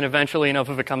fantastic, and then eventually enough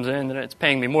of it comes in that it's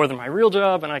paying me more than my real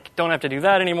job, and I don't have to do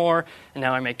that anymore, and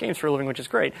now I make games for a living, which is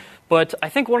great. But I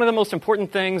think one of the most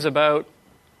important things about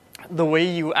the way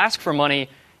you ask for money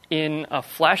in a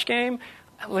Flash game,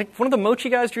 like one of the Mochi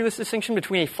guys drew this distinction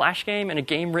between a Flash game and a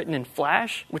game written in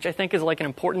Flash, which I think is like an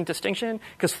important distinction,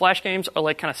 because Flash games are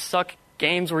like kind of suck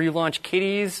games where you launch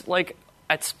kitties like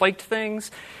at spiked things,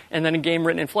 and then a game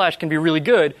written in Flash can be really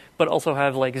good, but also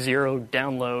have like 0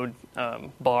 download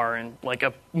bar, and like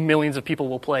millions of people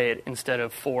will play it instead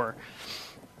of 4.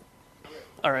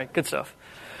 All right, good stuff.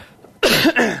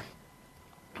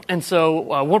 And so,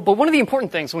 but one of the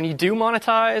important things when you do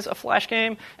monetize a Flash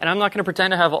game, and I'm not going to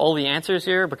pretend to have all the answers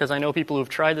here because I know people who've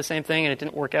tried the same thing and it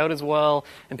didn't work out as well,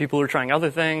 and people who are trying other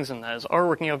things and those are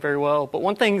working out very well. But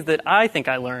one thing that I think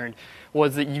I learned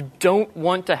was that you don't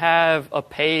want to have a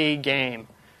pay game.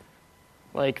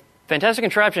 Like, Fantastic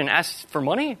Contraption asks for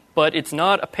money, but it's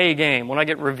not a pay game. When I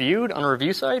get reviewed on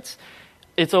review sites,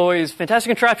 it's always, Fantastic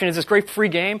Contraption is this great free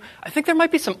game. I think there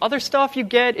might be some other stuff you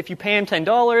get if you pay them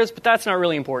 $10, but that's not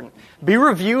really important. Be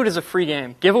reviewed as a free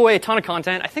game. Give away a ton of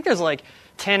content. I think there's like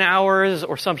 10 hours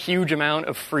or some huge amount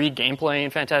of free gameplay in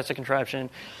Fantastic Contraption.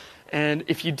 And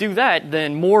if you do that,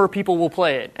 then more people will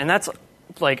play it. And that's,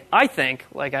 like, I think,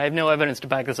 like, I have no evidence to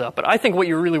back this up, but I think what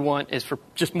you really want is for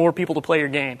just more people to play your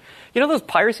game. You know those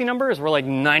piracy numbers where like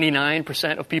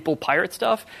 99% of people pirate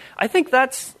stuff? I think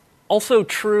that's also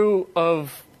true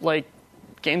of like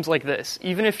games like this.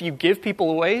 Even if you give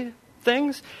people away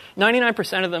things,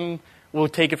 99% of them will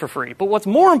take it for free. But what's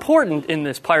more important in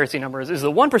this piracy numbers is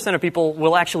the 1% of people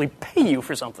will actually pay you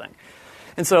for something.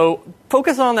 And so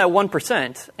focus on that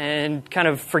 1% and kind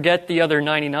of forget the other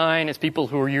 99 as people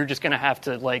who you're just going to have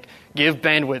to like give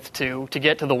bandwidth to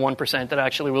get to the 1% that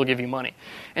actually will give you money.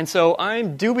 And so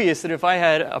I'm dubious that if I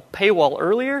had a paywall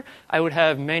earlier, I would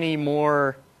have many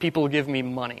more people give me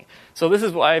money. So this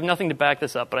is why I have nothing to back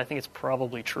this up, but I think it's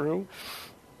probably true.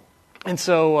 And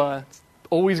so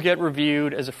always get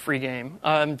reviewed as a free game.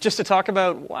 Just to talk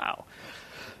about,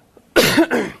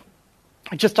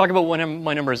 just talk about what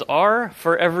my numbers are.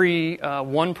 For every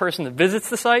one person that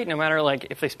visits the site, no matter like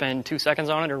if they spend 2 seconds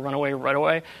on it or run away right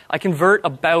away, I convert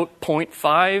about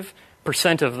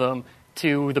 0.5% of them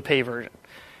to the pay version.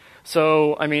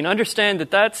 So, I mean, understand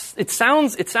that it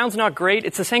sounds not great.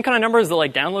 It's the same kind of numbers that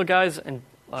like download guys and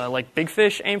like Big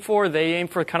Fish aim for. They aim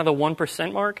for kind of the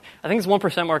 1% mark. I think this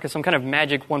 1% mark is some kind of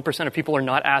magic 1% of people are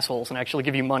not assholes and actually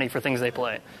give you money for things they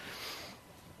play.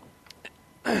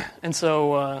 And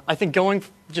so I think going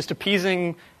just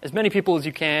appeasing as many people as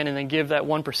you can and then give that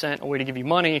 1% a way to give you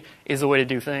money is the way to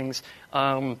do things.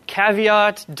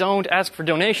 Caveat, don't ask for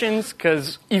donations,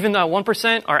 because even that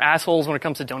 1% are assholes when it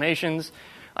comes to donations.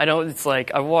 It's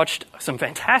like I've watched some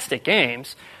fantastic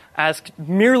games ask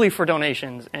merely for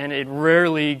donations, and it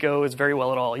rarely goes very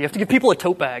well at all. You have to give people a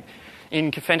tote bag.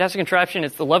 In Fantastic Contraption,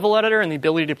 it's the level editor and the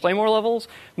ability to play more levels.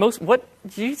 What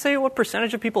did you say? What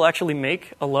percentage of people actually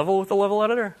make a level with the level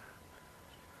editor?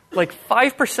 Like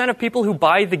 5% of people who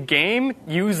buy the game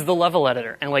use the level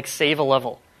editor and like save a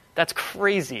level. That's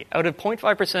crazy. Out of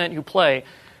 0.5% who play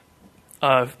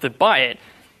that buy it,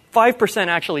 5%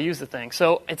 actually use the thing.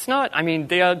 So it's not. I mean,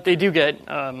 they do get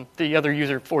the other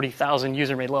user 40,000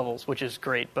 user-made levels, which is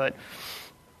great, but.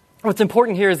 What's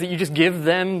important here is that you just give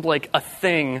them like a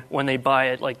thing when they buy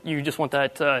it. Like you just want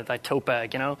that tote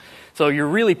bag, you know. So you're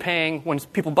really paying when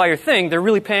people buy your thing. They're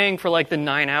really paying for like the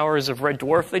 9 hours of Red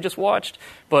Dwarf they just watched.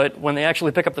 But when they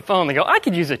actually pick up the phone, they go, "I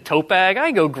could use a tote bag. I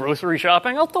go grocery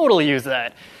shopping. I'll totally use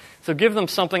that." So give them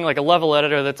something like a level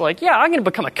editor that's like, "Yeah, I'm going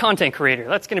to become a content creator.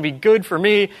 That's going to be good for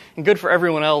me and good for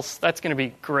everyone else. That's going to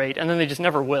be great." And then they just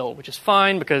never will, which is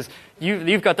fine because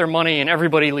you've got their money and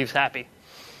everybody leaves happy.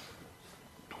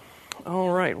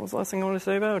 All right, what's the last thing I want to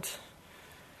say about?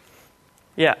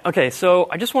 Yeah, okay, so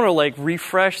I just want to like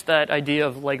refresh that idea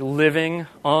of like living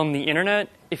on the internet.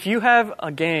 If you have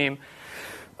a game,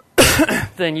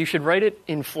 then you should write it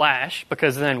in Flash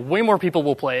because then way more people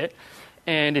will play it.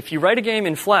 And if you write a game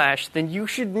in Flash, then you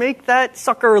should make that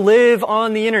sucker live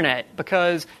on the internet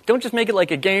because don't just make it like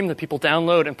a game that people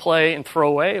download and play and throw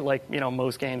away like, you know,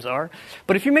 most games are.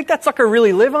 But if you make that sucker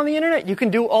really live on the internet, you can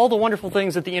do all the wonderful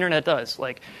things that the internet does,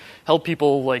 like help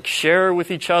people like share with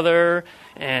each other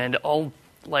and all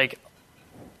like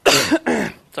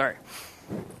sorry.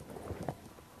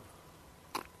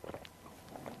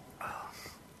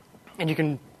 and you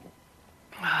can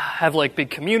have like big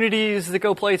communities that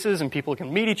go places, and people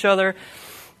can meet each other.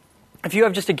 If you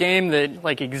have just a game that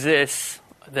like exists,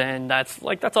 then that's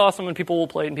awesome, and people will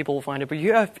play it and people will find it. But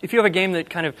if you have a game that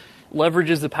kind of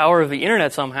leverages the power of the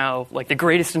internet somehow, like the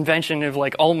greatest invention of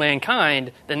like all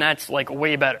mankind, then that's like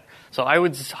way better. So I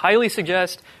would highly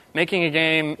suggest making a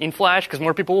game in Flash because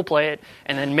more people will play it,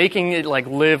 and then making it like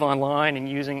live online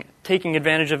and taking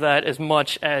advantage of that as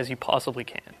much as you possibly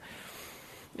can.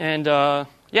 And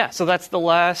so that's the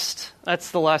last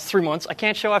 3 months. I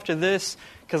can't show after this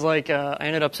because I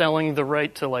ended up selling the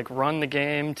right to like run the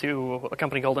game to a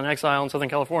company called inXile in Southern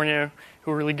California,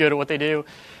 who are really good at what they do,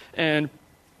 and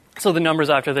so the numbers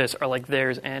after this are like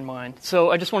theirs and mine.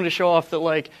 So I just wanted to show off that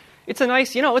like it's a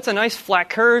nice flat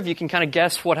curve. You can kind of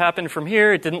guess what happened from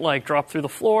here. It didn't like drop through the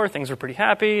floor. Things were pretty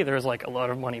happy. There was like a lot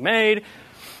of money made.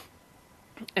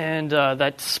 And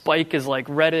that spike is like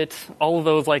Reddit. All of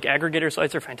those like aggregator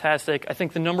sites are fantastic. I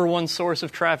think the number one source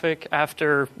of traffic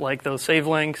after like those save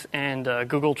links and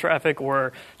Google traffic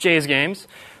were Jay's Games.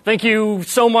 Thank you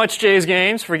so much, Jay's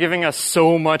Games, for giving us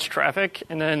so much traffic.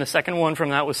 And then the second one from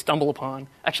that was StumbleUpon.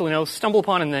 Actually, no,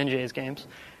 StumbleUpon and then Jay's Games,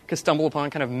 because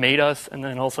StumbleUpon kind of made us and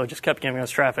then also just kept giving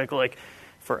us traffic like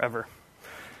forever.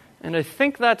 And I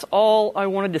think that's all I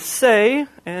wanted to say,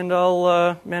 and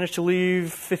I'll manage to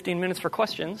leave 15 minutes for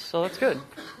questions, so that's good.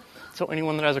 So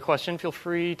anyone that has a question, feel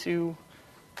free to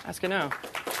ask it now.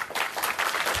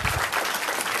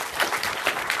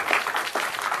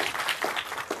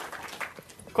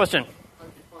 Question? How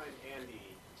did you find Andy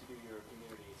to do your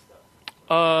community stuff?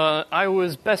 I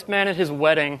was best man at his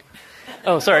wedding.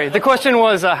 Oh, sorry. The question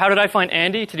was, how did I find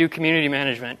Andy to do community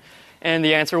management? And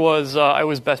the answer was, I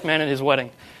was best man at his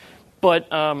wedding.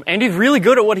 But Andy's really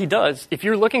good at what he does. If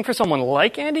you're looking for someone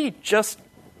like Andy, just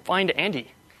find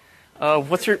Andy.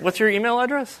 What's your email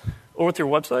address? Or what's your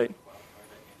website?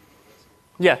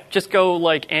 Yeah, just go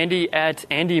like Andy at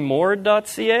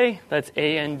andymoore.ca. That's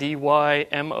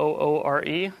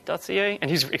ANDYMOORE.ca. And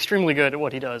he's extremely good at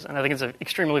what he does. And I think it's an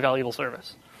extremely valuable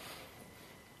service.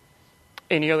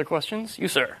 Any other questions? You,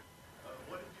 sir.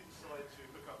 What did you decide to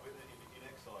hook up with in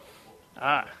Exile?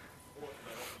 Ah. What did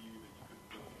they offer you that you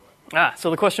couldn't do?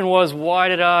 So the question was, why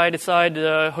did I decide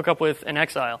to hook up with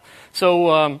inXile?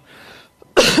 So,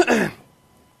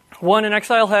 one,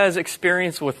 inXile has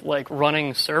experience with like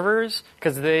running servers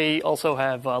because they also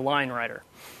have Line Writer.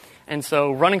 And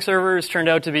so running servers turned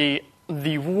out to be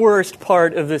the worst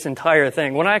part of this entire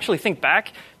thing. When I actually think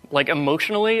back, like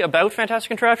emotionally about Fantastic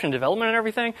Contraption development and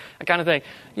everything, I kind of think,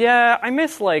 yeah, I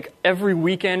missed like every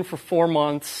weekend for 4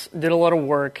 months, did a lot of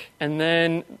work, and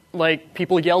then like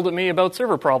people yelled at me about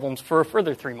server problems for a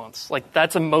further 3 months. Like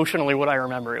that's emotionally what I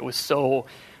remember. It was so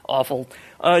awful.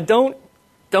 Don't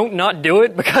not do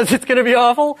it because it's going to be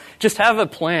awful. Just have a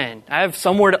plan. Have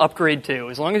somewhere to upgrade to.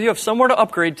 As long as you have somewhere to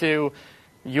upgrade to,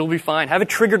 you'll be fine. Have a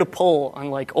trigger to pull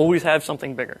and like always have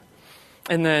something bigger.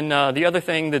 And then the other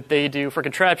thing that they do for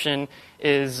Contraption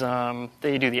is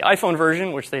they do the iPhone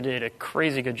version, which they did a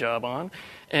crazy good job on,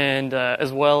 and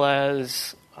as well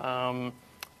as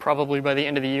probably by the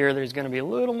end of the year, there's going to be a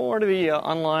little more to the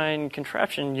online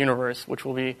Contraption universe, which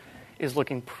is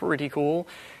looking pretty cool.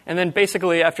 And then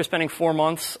basically after spending 4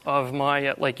 months of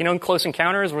my, in Close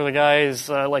Encounters where the guy is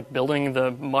building the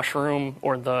mushroom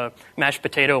or the mashed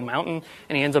potato mountain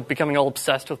and he ends up becoming all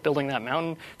obsessed with building that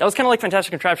mountain. That was kind of like Fantastic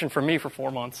Contraption for me for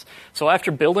 4 months. So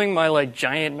after building my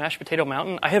giant mashed potato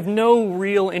mountain, I have no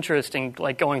real interest in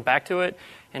going back to it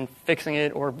and fixing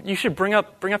it, or you should bring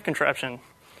up Contraption.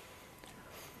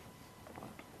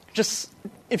 Just,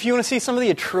 if you want to see some of the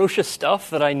atrocious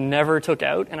stuff that I never took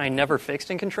out and I never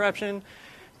fixed in Contraption,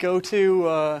 go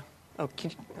to,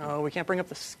 we can't bring up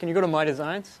this. Can you go to My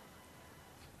Designs?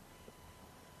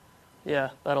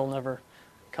 Yeah, that'll never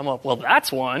come up. Well, that's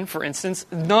one, for instance,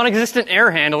 non-existent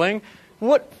error handling.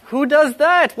 Who does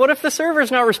that? What if the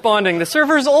server's not responding? The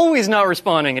server's always not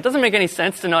responding. It doesn't make any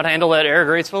sense to not handle that error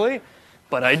gracefully,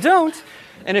 but I don't.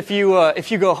 And if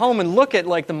you go home and look at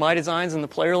the My Designs and the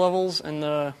player levels and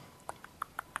the...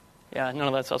 Yeah, none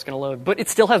of that stuff's going to load. But it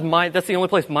still has that's the only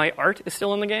place my art is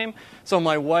still in the game. So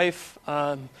my wife,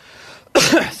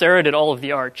 Sarah, did all of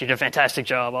the art. She did a fantastic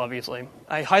job, obviously.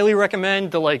 I highly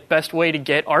recommend the best way to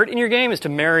get art in your game is to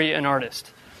marry an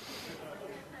artist.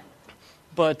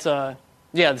 But, so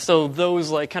those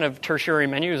kind of tertiary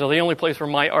menus are the only place where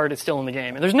my art is still in the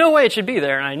game. And there's no way it should be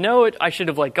there. And I know I should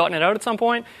have gotten it out at some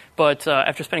point. But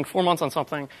after spending 4 months on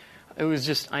something, it was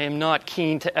just, I am not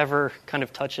keen to ever kind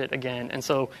of touch it again. And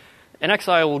so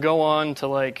inXile will go on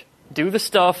to do the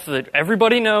stuff that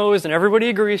everybody knows and everybody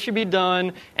agrees should be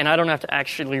done, and I don't have to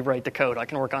actually write the code. I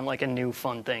can work on a new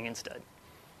fun thing instead.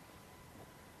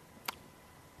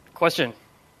 Question.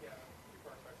 Yeah,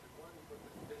 two-part question. One, with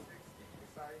the physics, did you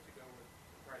decide to go with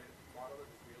try to model it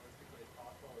as realistically as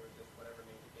possible, or just whatever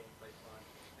made the gameplay fun?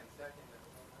 And second, when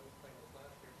I was playing this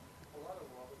last year, a lot of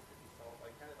levels could be solved by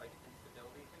kind of like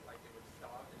instability thing, like it would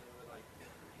stop and it would like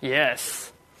Yes.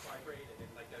 vibrate and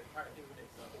then like the entire thing would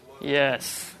explode.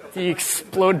 Yes. The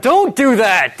explode. Don't do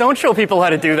that. Don't show people how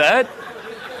to do that.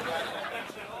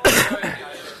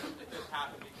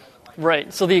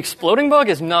 Right. So the exploding bug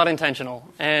is not intentional,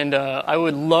 and I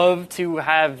would love to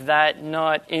have that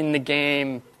not in the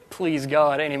game, please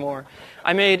God, anymore.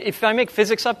 If I make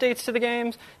physics updates to the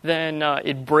games, then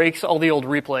it breaks all the old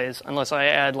replays, unless I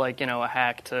add a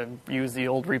hack to use the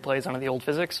old replays onto the old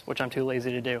physics, which I'm too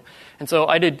lazy to do. And so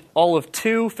I did all of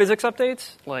 2 physics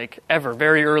updates,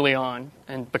 very early on,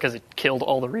 and because it killed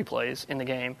all the replays in the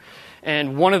game.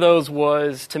 And one of those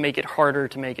was to make it harder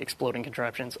to make exploding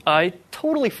contraptions. I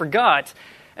totally forgot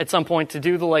at some point to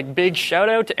do the big shout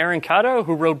out to Aaron Cotto,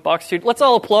 who wrote Box 2D. Let's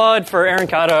all applaud for Aaron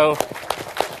Cotto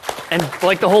and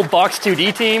the whole Box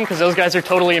 2D team, because those guys are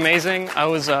totally amazing.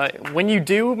 When you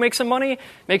do make some money,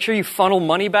 make sure you funnel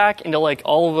money back into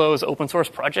all of those open source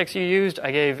projects you used. I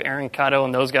gave Aaron Cotto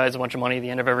and those guys a bunch of money at the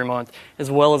end of every month,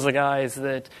 as well as the guys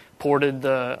that ported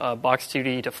the Box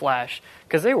 2D to Flash,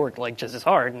 because they worked just as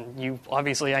hard. And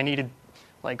I needed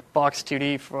Box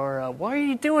 2D for. Why are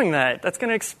you doing that? That's going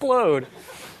to explode.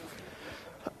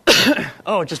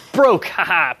 Oh, it just broke.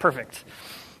 Haha, perfect.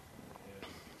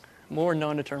 More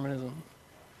non-determinism.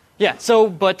 Yeah,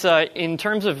 but in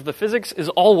terms of the physics, is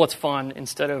all what's fun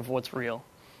instead of what's real.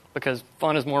 Because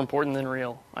fun is more important than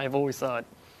real, I've always thought.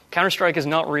 Counter-Strike is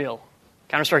not real.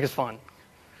 Counter-Strike is fun.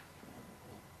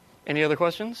 Any other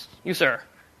questions? You, sir.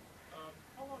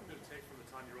 How long did it take from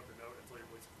the time you wrote the note until you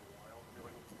released it for a while?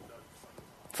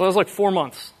 So that was 4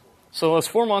 months. So it was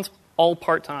 4 months, all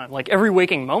part-time. Every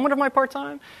waking moment of my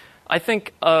part-time. I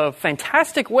think a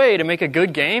fantastic way to make a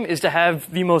good game is to have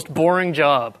the most boring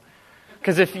job.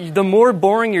 Because the more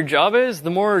boring your job is, the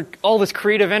more all this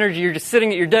creative energy, you're just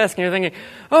sitting at your desk and you're thinking,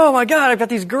 oh my God, I've got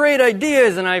these great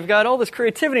ideas and I've got all this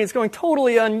creativity, it's going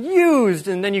totally unused.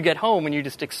 And then you get home and you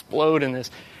just explode in this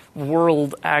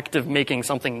world act of making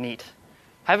something neat.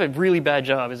 Have a really bad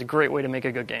job is a great way to make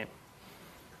a good game.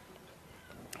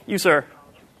 You, sir.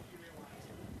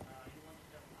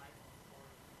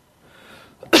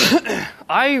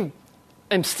 I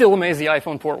am still amazed the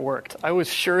iPhone port worked. I was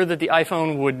sure that the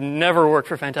iPhone would never work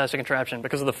for Fantastic Contraption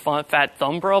because of the fat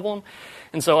thumb problem.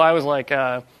 And so I was like,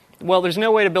 there's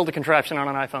no way to build a contraption on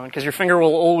an iPhone because your finger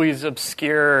will always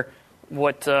obscure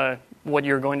what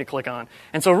you're going to click on.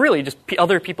 And so really, just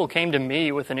other people came to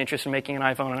me with an interest in making an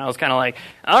iPhone, and I was kind of like,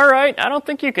 all right, I don't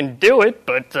think you can do it,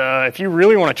 but if you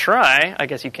really want to try, I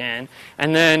guess you can.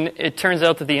 And then it turns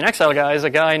out that the InXile guys, a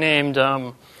guy named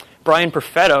Brian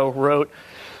Perfetto, wrote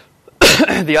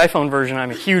the iPhone version.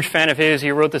 I'm a huge fan of his. He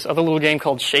wrote this other little game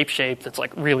called Shape that's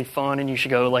really fun, and you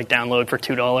should go download for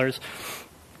 $2.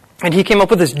 And he came up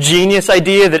with this genius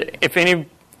idea that if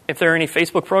there are any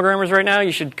Facebook programmers right now,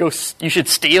 you should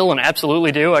steal, and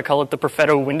absolutely do. I call it the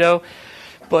Perfetto window,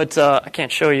 but I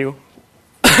can't show you.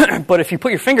 But if you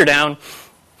put your finger down,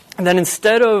 and then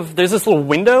there's this little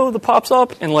window that pops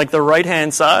up in the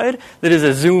right-hand side that is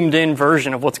a zoomed-in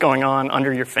version of what's going on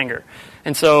under your finger.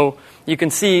 And so you can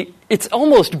see it's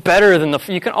almost better than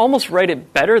you can almost write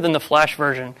it better than the Flash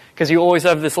version because you always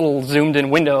have this little zoomed-in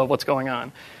window of what's going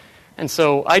on. And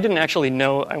so I didn't actually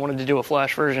know I wanted to do a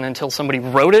Flash version until somebody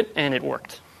wrote it, and it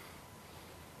worked.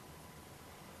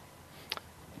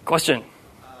 Question?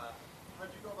 How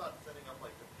do you go about setting up the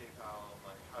PayPal?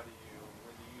 How do you,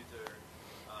 when the user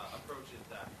approaches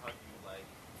that, how do you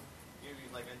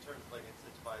maybe in terms of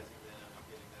incentivizing them and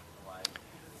getting them to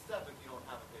use the stuff if you don't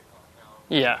have a PayPal account?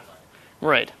 Yeah,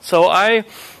 right.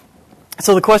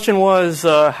 So the question was,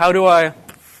 how do I?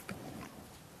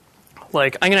 I'm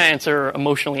going to answer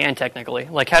emotionally and technically.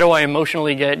 How do I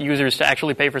emotionally get users to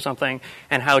actually pay for something,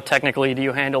 and how technically do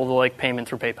you handle the payment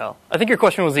through PayPal? I think your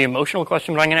question was the emotional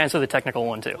question, but I'm going to answer the technical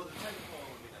one too. Well, the technical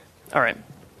one would be nice. All right.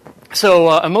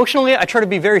 So emotionally, I try to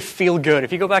be very feel good.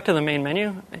 If you go back to the main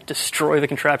menu, destroy the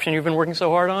contraption you've been working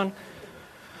so hard on,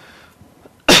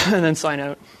 and then sign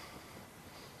out,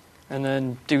 and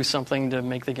then do something to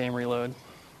make the game reload.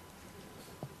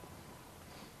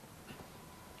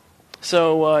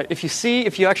 So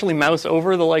if you actually mouse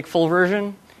over the full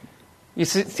version, you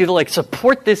see the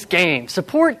support this game,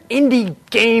 support indie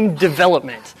game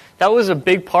development. That was a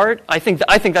big part. I think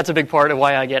that's a big part of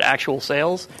why I get actual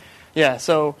sales. Yeah.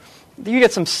 So you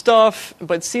get some stuff,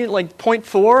 but see, like, point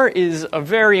 4 is a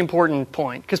very important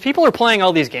point, because people are playing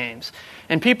all these games,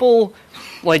 and people,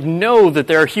 like, know that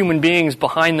there are human beings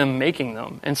behind them making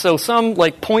them. And so some,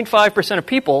 like, 0.5% of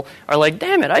people are like,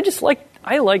 damn it,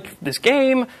 I like this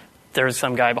game, there's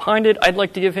some guy behind it, I'd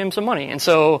like to give him some money. And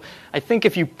so I think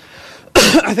if you,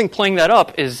 I think playing that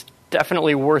up is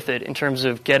definitely worth it in terms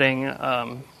of getting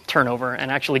turnover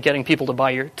and actually getting people to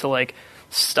buy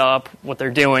stop what they're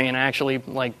doing and actually,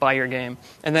 like, buy your game.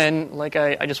 And then, like,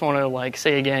 I just want to, like,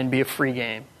 say again, be a free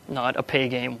game, not a pay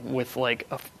game with, like,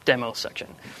 a demo section.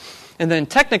 And then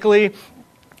technically,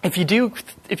 if you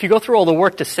go through all the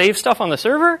work to save stuff on the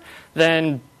server,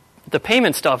 then the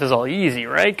payment stuff is all easy,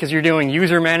 right? Because you're doing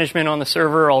user management on the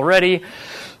server already,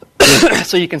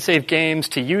 so you can save games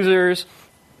to users.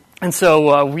 And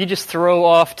so we just throw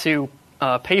off to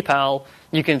PayPal.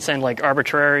 You can send, like,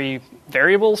 arbitrary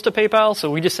variables to PayPal, so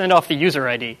we just send off the user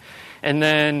ID. And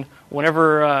then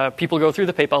whenever people go through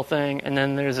the PayPal thing, and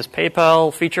then there's this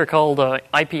PayPal feature called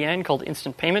IPN, called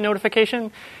Instant Payment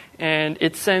Notification, and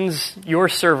it sends your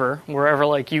server, wherever,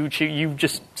 like, you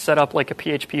just set up, like, a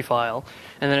PHP file,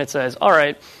 and then it says, all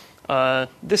right,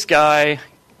 this guy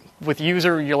with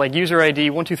user ID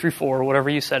 1234, whatever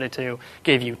you set it to,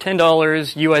 gave you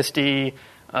 $10 USD,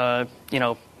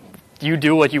 you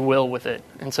do what you will with it.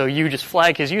 And so you just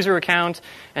flag his user account,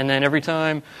 and then every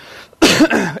time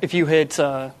if you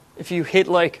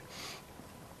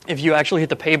actually hit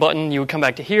the pay button, you would come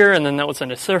back to here, and then that would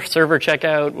send a server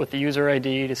checkout with the user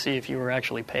ID to see if you were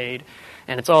actually paid.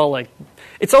 And it's all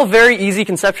very easy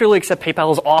conceptually, except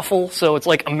PayPal is awful, so it's,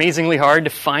 like, amazingly hard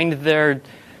to find their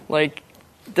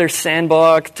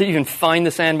sandbox, to even find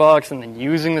the sandbox, and then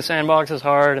using the sandbox is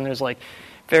hard, and there's, like,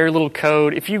 very little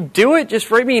code. If you do it, just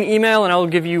write me an email and I'll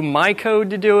give you my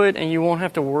code to do it, and you won't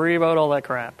have to worry about all that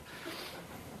crap.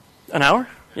 An hour?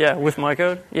 Yeah, with my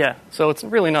code? Yeah, so it's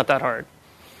really not that hard.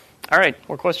 All right,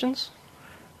 more questions?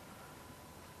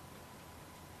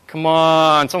 Come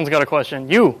on, someone's got a question.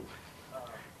 You?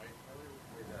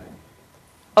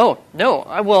 Oh, no.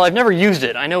 I've never used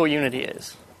it. I know what Unity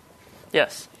is.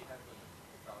 Yes?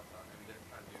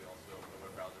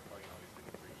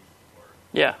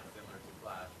 Yeah.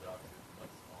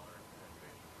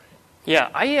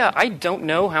 Yeah, I don't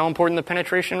know how important the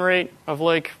penetration rate of,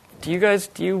 like, do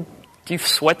you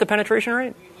sweat the penetration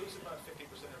rate? We lose about 50%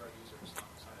 of our users on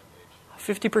the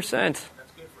sign-up page. 50%. That's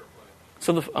good for a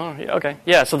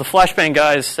plugin. So the Flashbang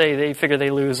guys say they figure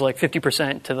they lose, like,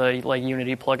 50% to the, like,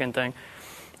 Unity plugin thing.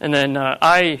 And then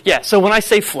so when I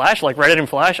say Flash, like Reddit and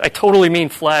Flash, I totally mean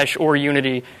Flash or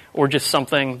Unity or just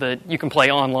something that you can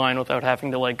play online without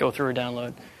having to, like, go through a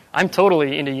download. I'm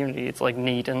totally into Unity. It's, like,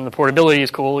 neat, and the portability is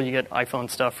cool. You get iPhone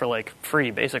stuff for, like, free,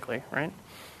 basically, right?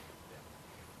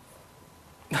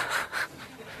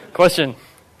 Question?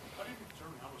 How do you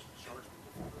determine how much to charge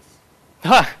people for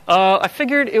this? I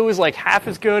figured it was, like, half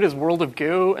as good as World of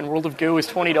Goo, and World of Goo is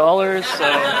 $20, so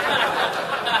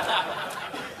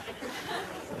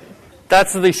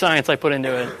that's the science I put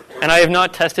into it. And I have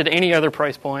not tested any other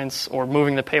price points or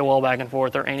moving the paywall back and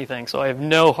forth or anything, so I have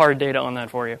no hard data on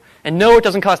that for you. And no, it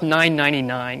doesn't cost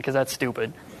 $9.99, because that's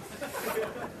stupid.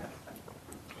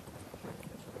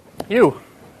 You?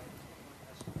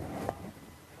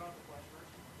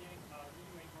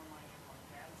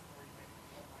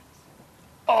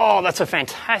 Oh, that's a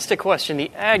fantastic question,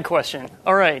 the ad question.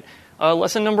 All right,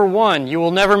 lesson number 1, you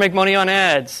will never make money on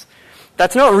ads.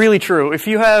 That's not really true. If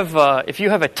you have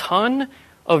a ton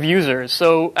of users,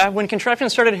 so when Contraption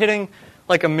started hitting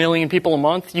like 1 million people a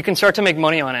month, you can start to make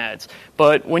money on ads.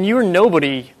 But when you're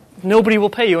nobody will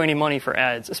pay you any money for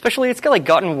ads. Especially, it's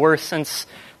gotten worse since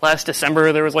last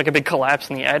December. There was like a big collapse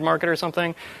in the ad market or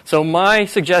something. So my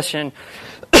suggestion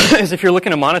is, if you're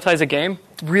looking to monetize a game,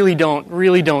 really don't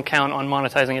count on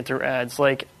monetizing it through ads.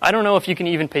 Like, I don't know if you can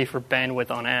even pay for bandwidth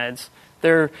on ads.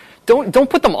 Don't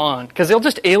put them on, because they'll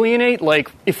just alienate.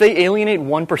 Like, if they alienate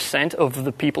 1% of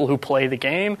the people who play the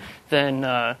game, then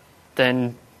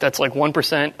that's like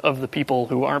 1% of the people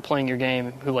who aren't playing your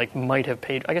game who like might have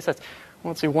paid. I guess that's,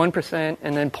 let's see, 1%,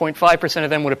 and then 0.5% of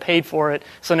them would have paid for it.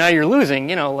 So now you're losing,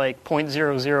 like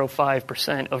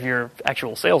 0.005% of your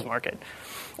actual sales market.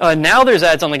 Now there's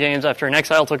ads on the games after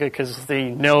Nexile took it, because they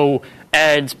know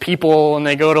ads people, and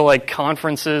they go to like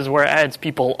conferences where ads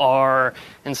people are,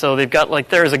 and so they've got like,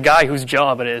 there's a guy whose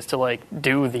job it is to like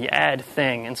do the ad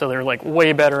thing, and so they're like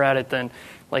way better at it than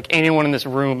like anyone in this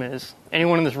room is.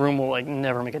 Anyone in this room will like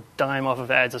never make a dime off of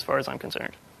ads, as far as I'm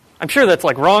concerned. I'm sure that's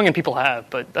like wrong and people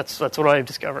have, but that's what I've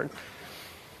discovered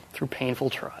through painful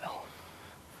trial.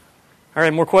 All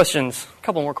right, more questions. A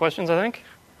couple more questions, I think.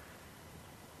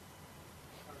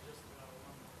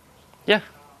 Yeah.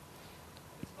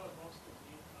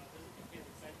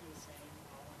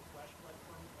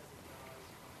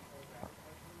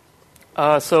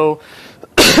 So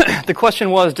the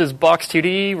question was, does Box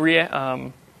 2D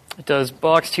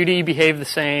behave the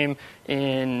same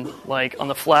in like on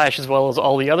the Flash as well as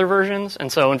all the other versions?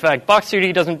 And so, in fact, Box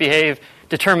 2D doesn't behave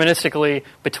deterministically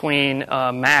between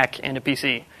Mac and a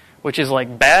PC, which is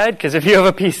like bad because if you have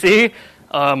a PC,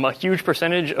 a huge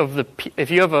percentage of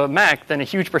if you have a Mac, then a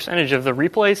huge percentage of the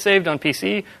replays saved on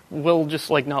PC will just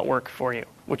like not work for you,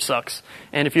 which sucks.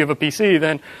 And if you have a PC,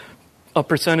 then a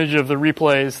percentage of the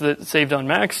replays that saved on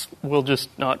Macs will just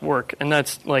not work, and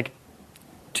that's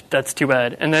too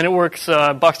bad. And then it works.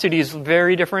 Box 2D is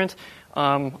very different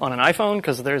on an iPhone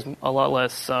because there's a lot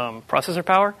less processor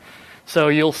power. So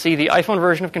you'll see the iPhone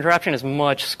version of Contraption is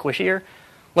much squishier.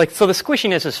 So the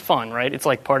squishiness is fun, right? It's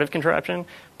like part of Contraption,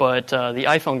 but the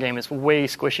iPhone game is way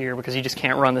squishier because you just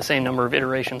can't run the same number of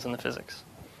iterations in the physics.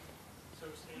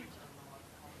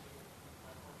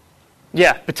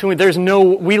 Yeah,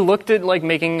 we looked at like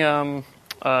making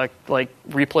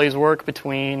replays work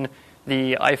between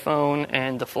the iPhone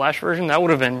and the Flash version. That would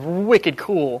have been wicked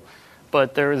cool,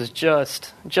 but there was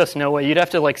just no way. You'd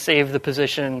have to like save the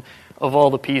position of all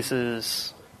the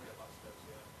pieces.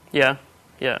 Yeah,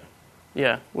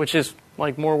 which is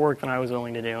like more work than I was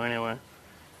willing to do anyway.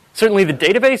 Certainly the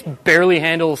database barely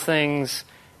handles things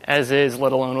as is,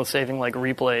 let alone with saving like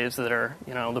replays that are,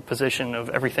 the position of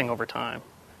everything over time.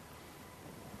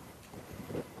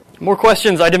 More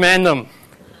questions, I demand them.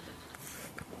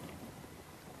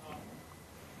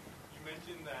 You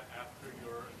mentioned that after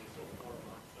your initial 4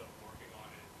 months of working on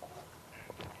it, and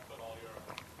you put all your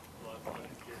blood, sweat,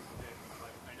 and tears in,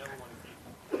 I never want to see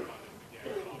you work on this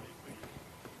again, obviously.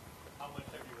 How much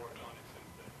have you worked on it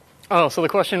since then? Oh, so the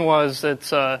question was,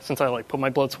 since I put my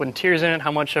blood, sweat, and tears in it,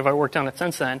 how much have I worked on it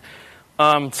since then?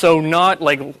 So not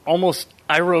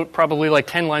I wrote probably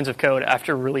 10 lines of code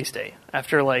after release date.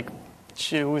 After it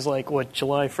was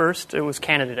July 1st? It was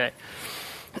Canada Day.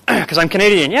 Because I'm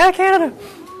Canadian. Yeah, Canada!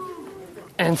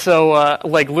 And so,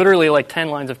 literally 10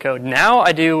 lines of code. Now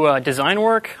I do design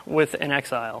work with an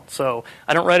Exile. So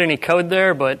I don't write any code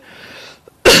there, but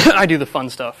I do the fun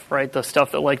stuff, right? The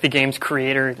stuff that, the game's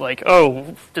creator,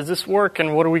 oh, does this work,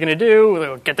 and what are we going to do?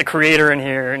 We'll get the creator in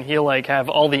here, and he'll, have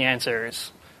all the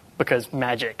answers, because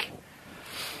magic.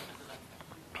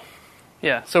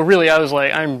 Yeah, so really I was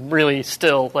I'm really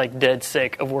still dead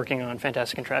sick of working on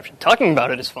Fantastic Contraption. Talking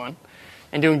about it is fun,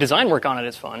 and doing design work on it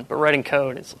is fun, but writing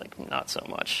code is not so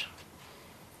much.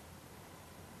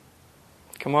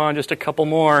 Come on, just a couple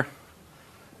more.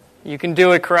 You can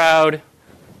do it, crowd.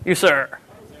 You, sir.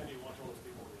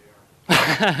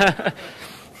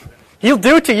 He'll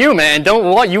do it to you, man.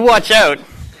 You watch out.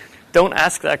 Don't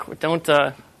ask that.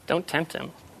 Don't tempt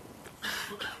him.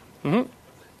 Mm-hmm.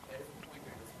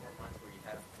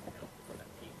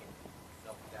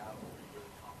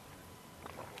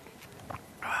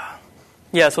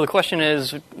 Yeah, so the question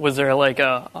is, was there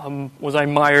was I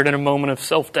mired in a moment of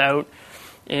self-doubt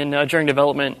during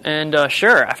development? And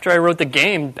sure, after I wrote the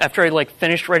game, after I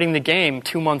finished writing the game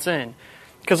 2 months in,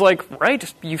 because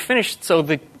right, you finished. So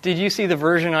did you see the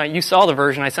version? You saw the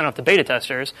version I sent out to beta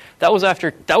testers. That was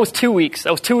 2 weeks.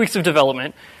 That was 2 weeks of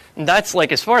development, and that's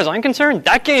as far as I'm concerned,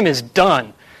 that game is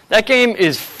done. That game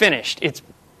is finished. It's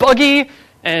buggy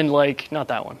and not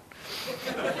that one.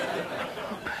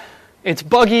 It's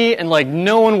buggy and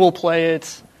no one will play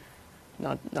it.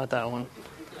 Not that one.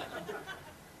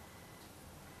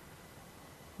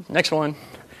 Next one.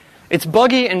 It's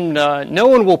buggy and no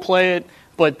one will play it,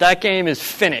 but that game is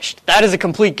finished. That is a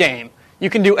complete game.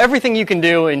 You can do everything you can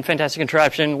do in Fantastic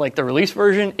Contraption, the release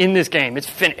version, in this game. It's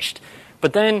finished.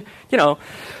 But then,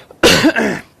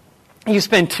 you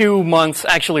spend 2 months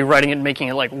actually writing it and making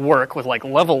it work with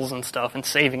levels and stuff and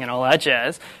saving and all that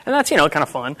jazz. And that's, kind of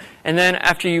fun. And then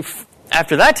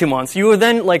after that 2 months, you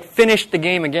then finish the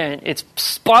game again. It's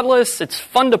spotless, it's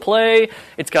fun to play,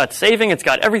 it's got saving, it's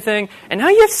got everything. And now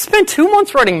you have to spend 2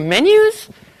 months writing menus?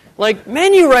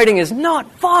 Menu writing is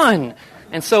not fun.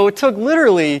 And so it took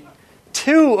literally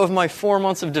 2 of my 4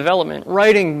 months of development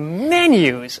writing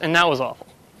menus, and that was awful.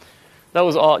 That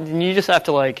was all. And you just have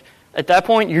to at that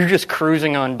point, you're just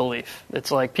cruising on belief.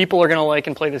 It's people are going to like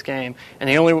and play this game, and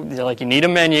you need a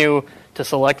menu to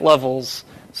select levels,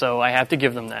 so I have to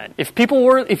give them that. If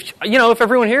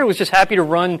everyone here was just happy to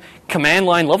run command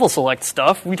line level select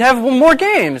stuff, we'd have more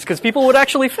games, because people would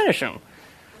actually finish them.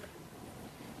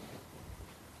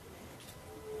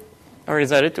 All right, is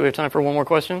that it? Do we have time for one more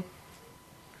question?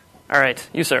 All right,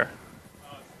 you, sir.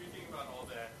 Speaking about all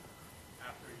that,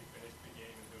 after you finished the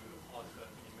game and doing the plus stuff,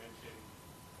 you mentioned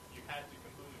you had to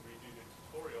completely redo the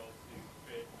tutorials to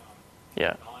fit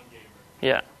non-gamers.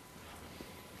 Yeah.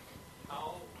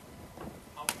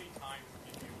 How many times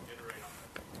did you iterate on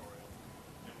that tutorial?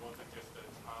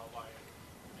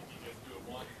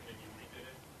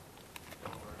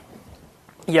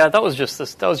 Yeah, that was just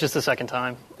this. That was just the second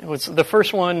time. It was the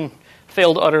first one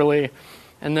failed utterly,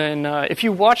 and then if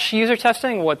you watch user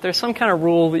testing, there's some kind of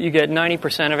rule that you get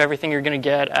 90% of everything you're going to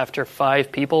get after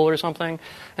 5 people or something.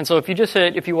 And so if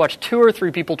you watch 2 or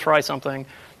 3 people try something,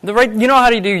 you know how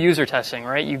to do user testing,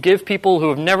 right? You give people who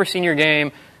have never seen your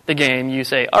game the game. You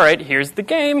say, all right, here's the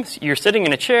game. You're sitting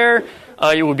in a chair.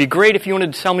 It would be great if you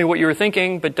wanted to tell me what you were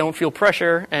thinking, but don't feel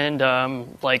pressure. And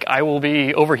I will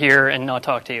be over here and not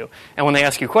talk to you. And when they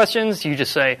ask you questions, you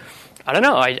just say, I don't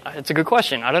know. It's a good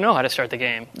question. I don't know how to start the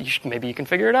game. Maybe you can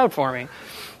figure it out for me.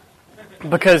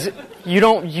 Because you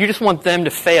just want them to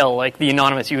fail like the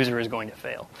anonymous user is going to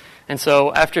fail. And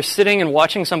so after sitting and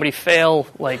watching somebody fail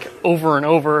over and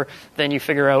over, then you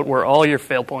figure out where all your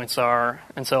fail points are.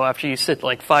 And so after you sit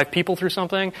 5 people through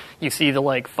something, you see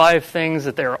the 5 things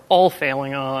that they're all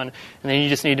failing on, and then you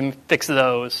just need to fix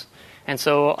those. And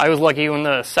so I was lucky when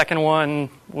the second one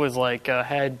was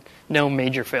had no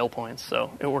major fail points,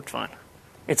 so it worked fine.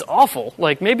 It's awful.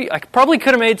 Maybe I probably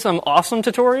could have made some awesome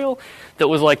tutorial that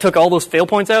was took all those fail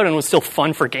points out and was still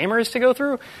fun for gamers to go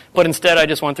through. But instead, I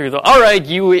just went through all right,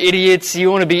 you idiots, you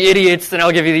want to be idiots, then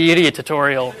I'll give you the idiot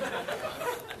tutorial. Elaborating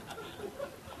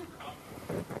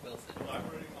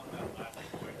on that last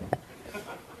point, another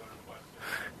question.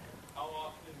 How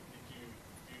often did you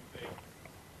do things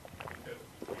because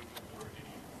users were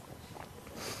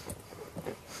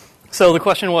idiots? So the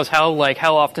question was how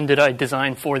often did I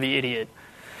design for the idiot?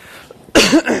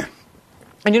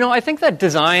 And I think that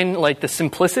design, the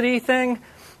simplicity thing,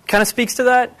 kind of speaks to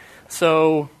that.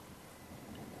 So,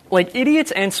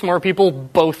 idiots and smart people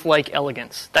both like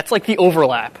elegance. That's the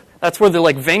overlap. That's where the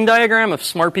Venn diagram of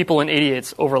smart people and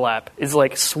idiots overlap, is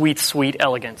sweet, sweet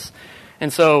elegance.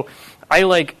 And so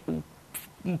I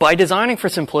by designing for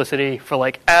simplicity,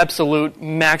 for absolute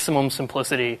maximum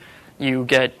simplicity, you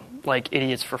get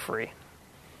idiots for free.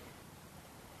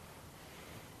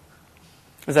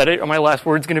 Is that it? Are my last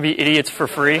words going to be idiots for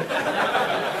free? All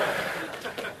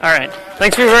right.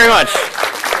 Thanks very much.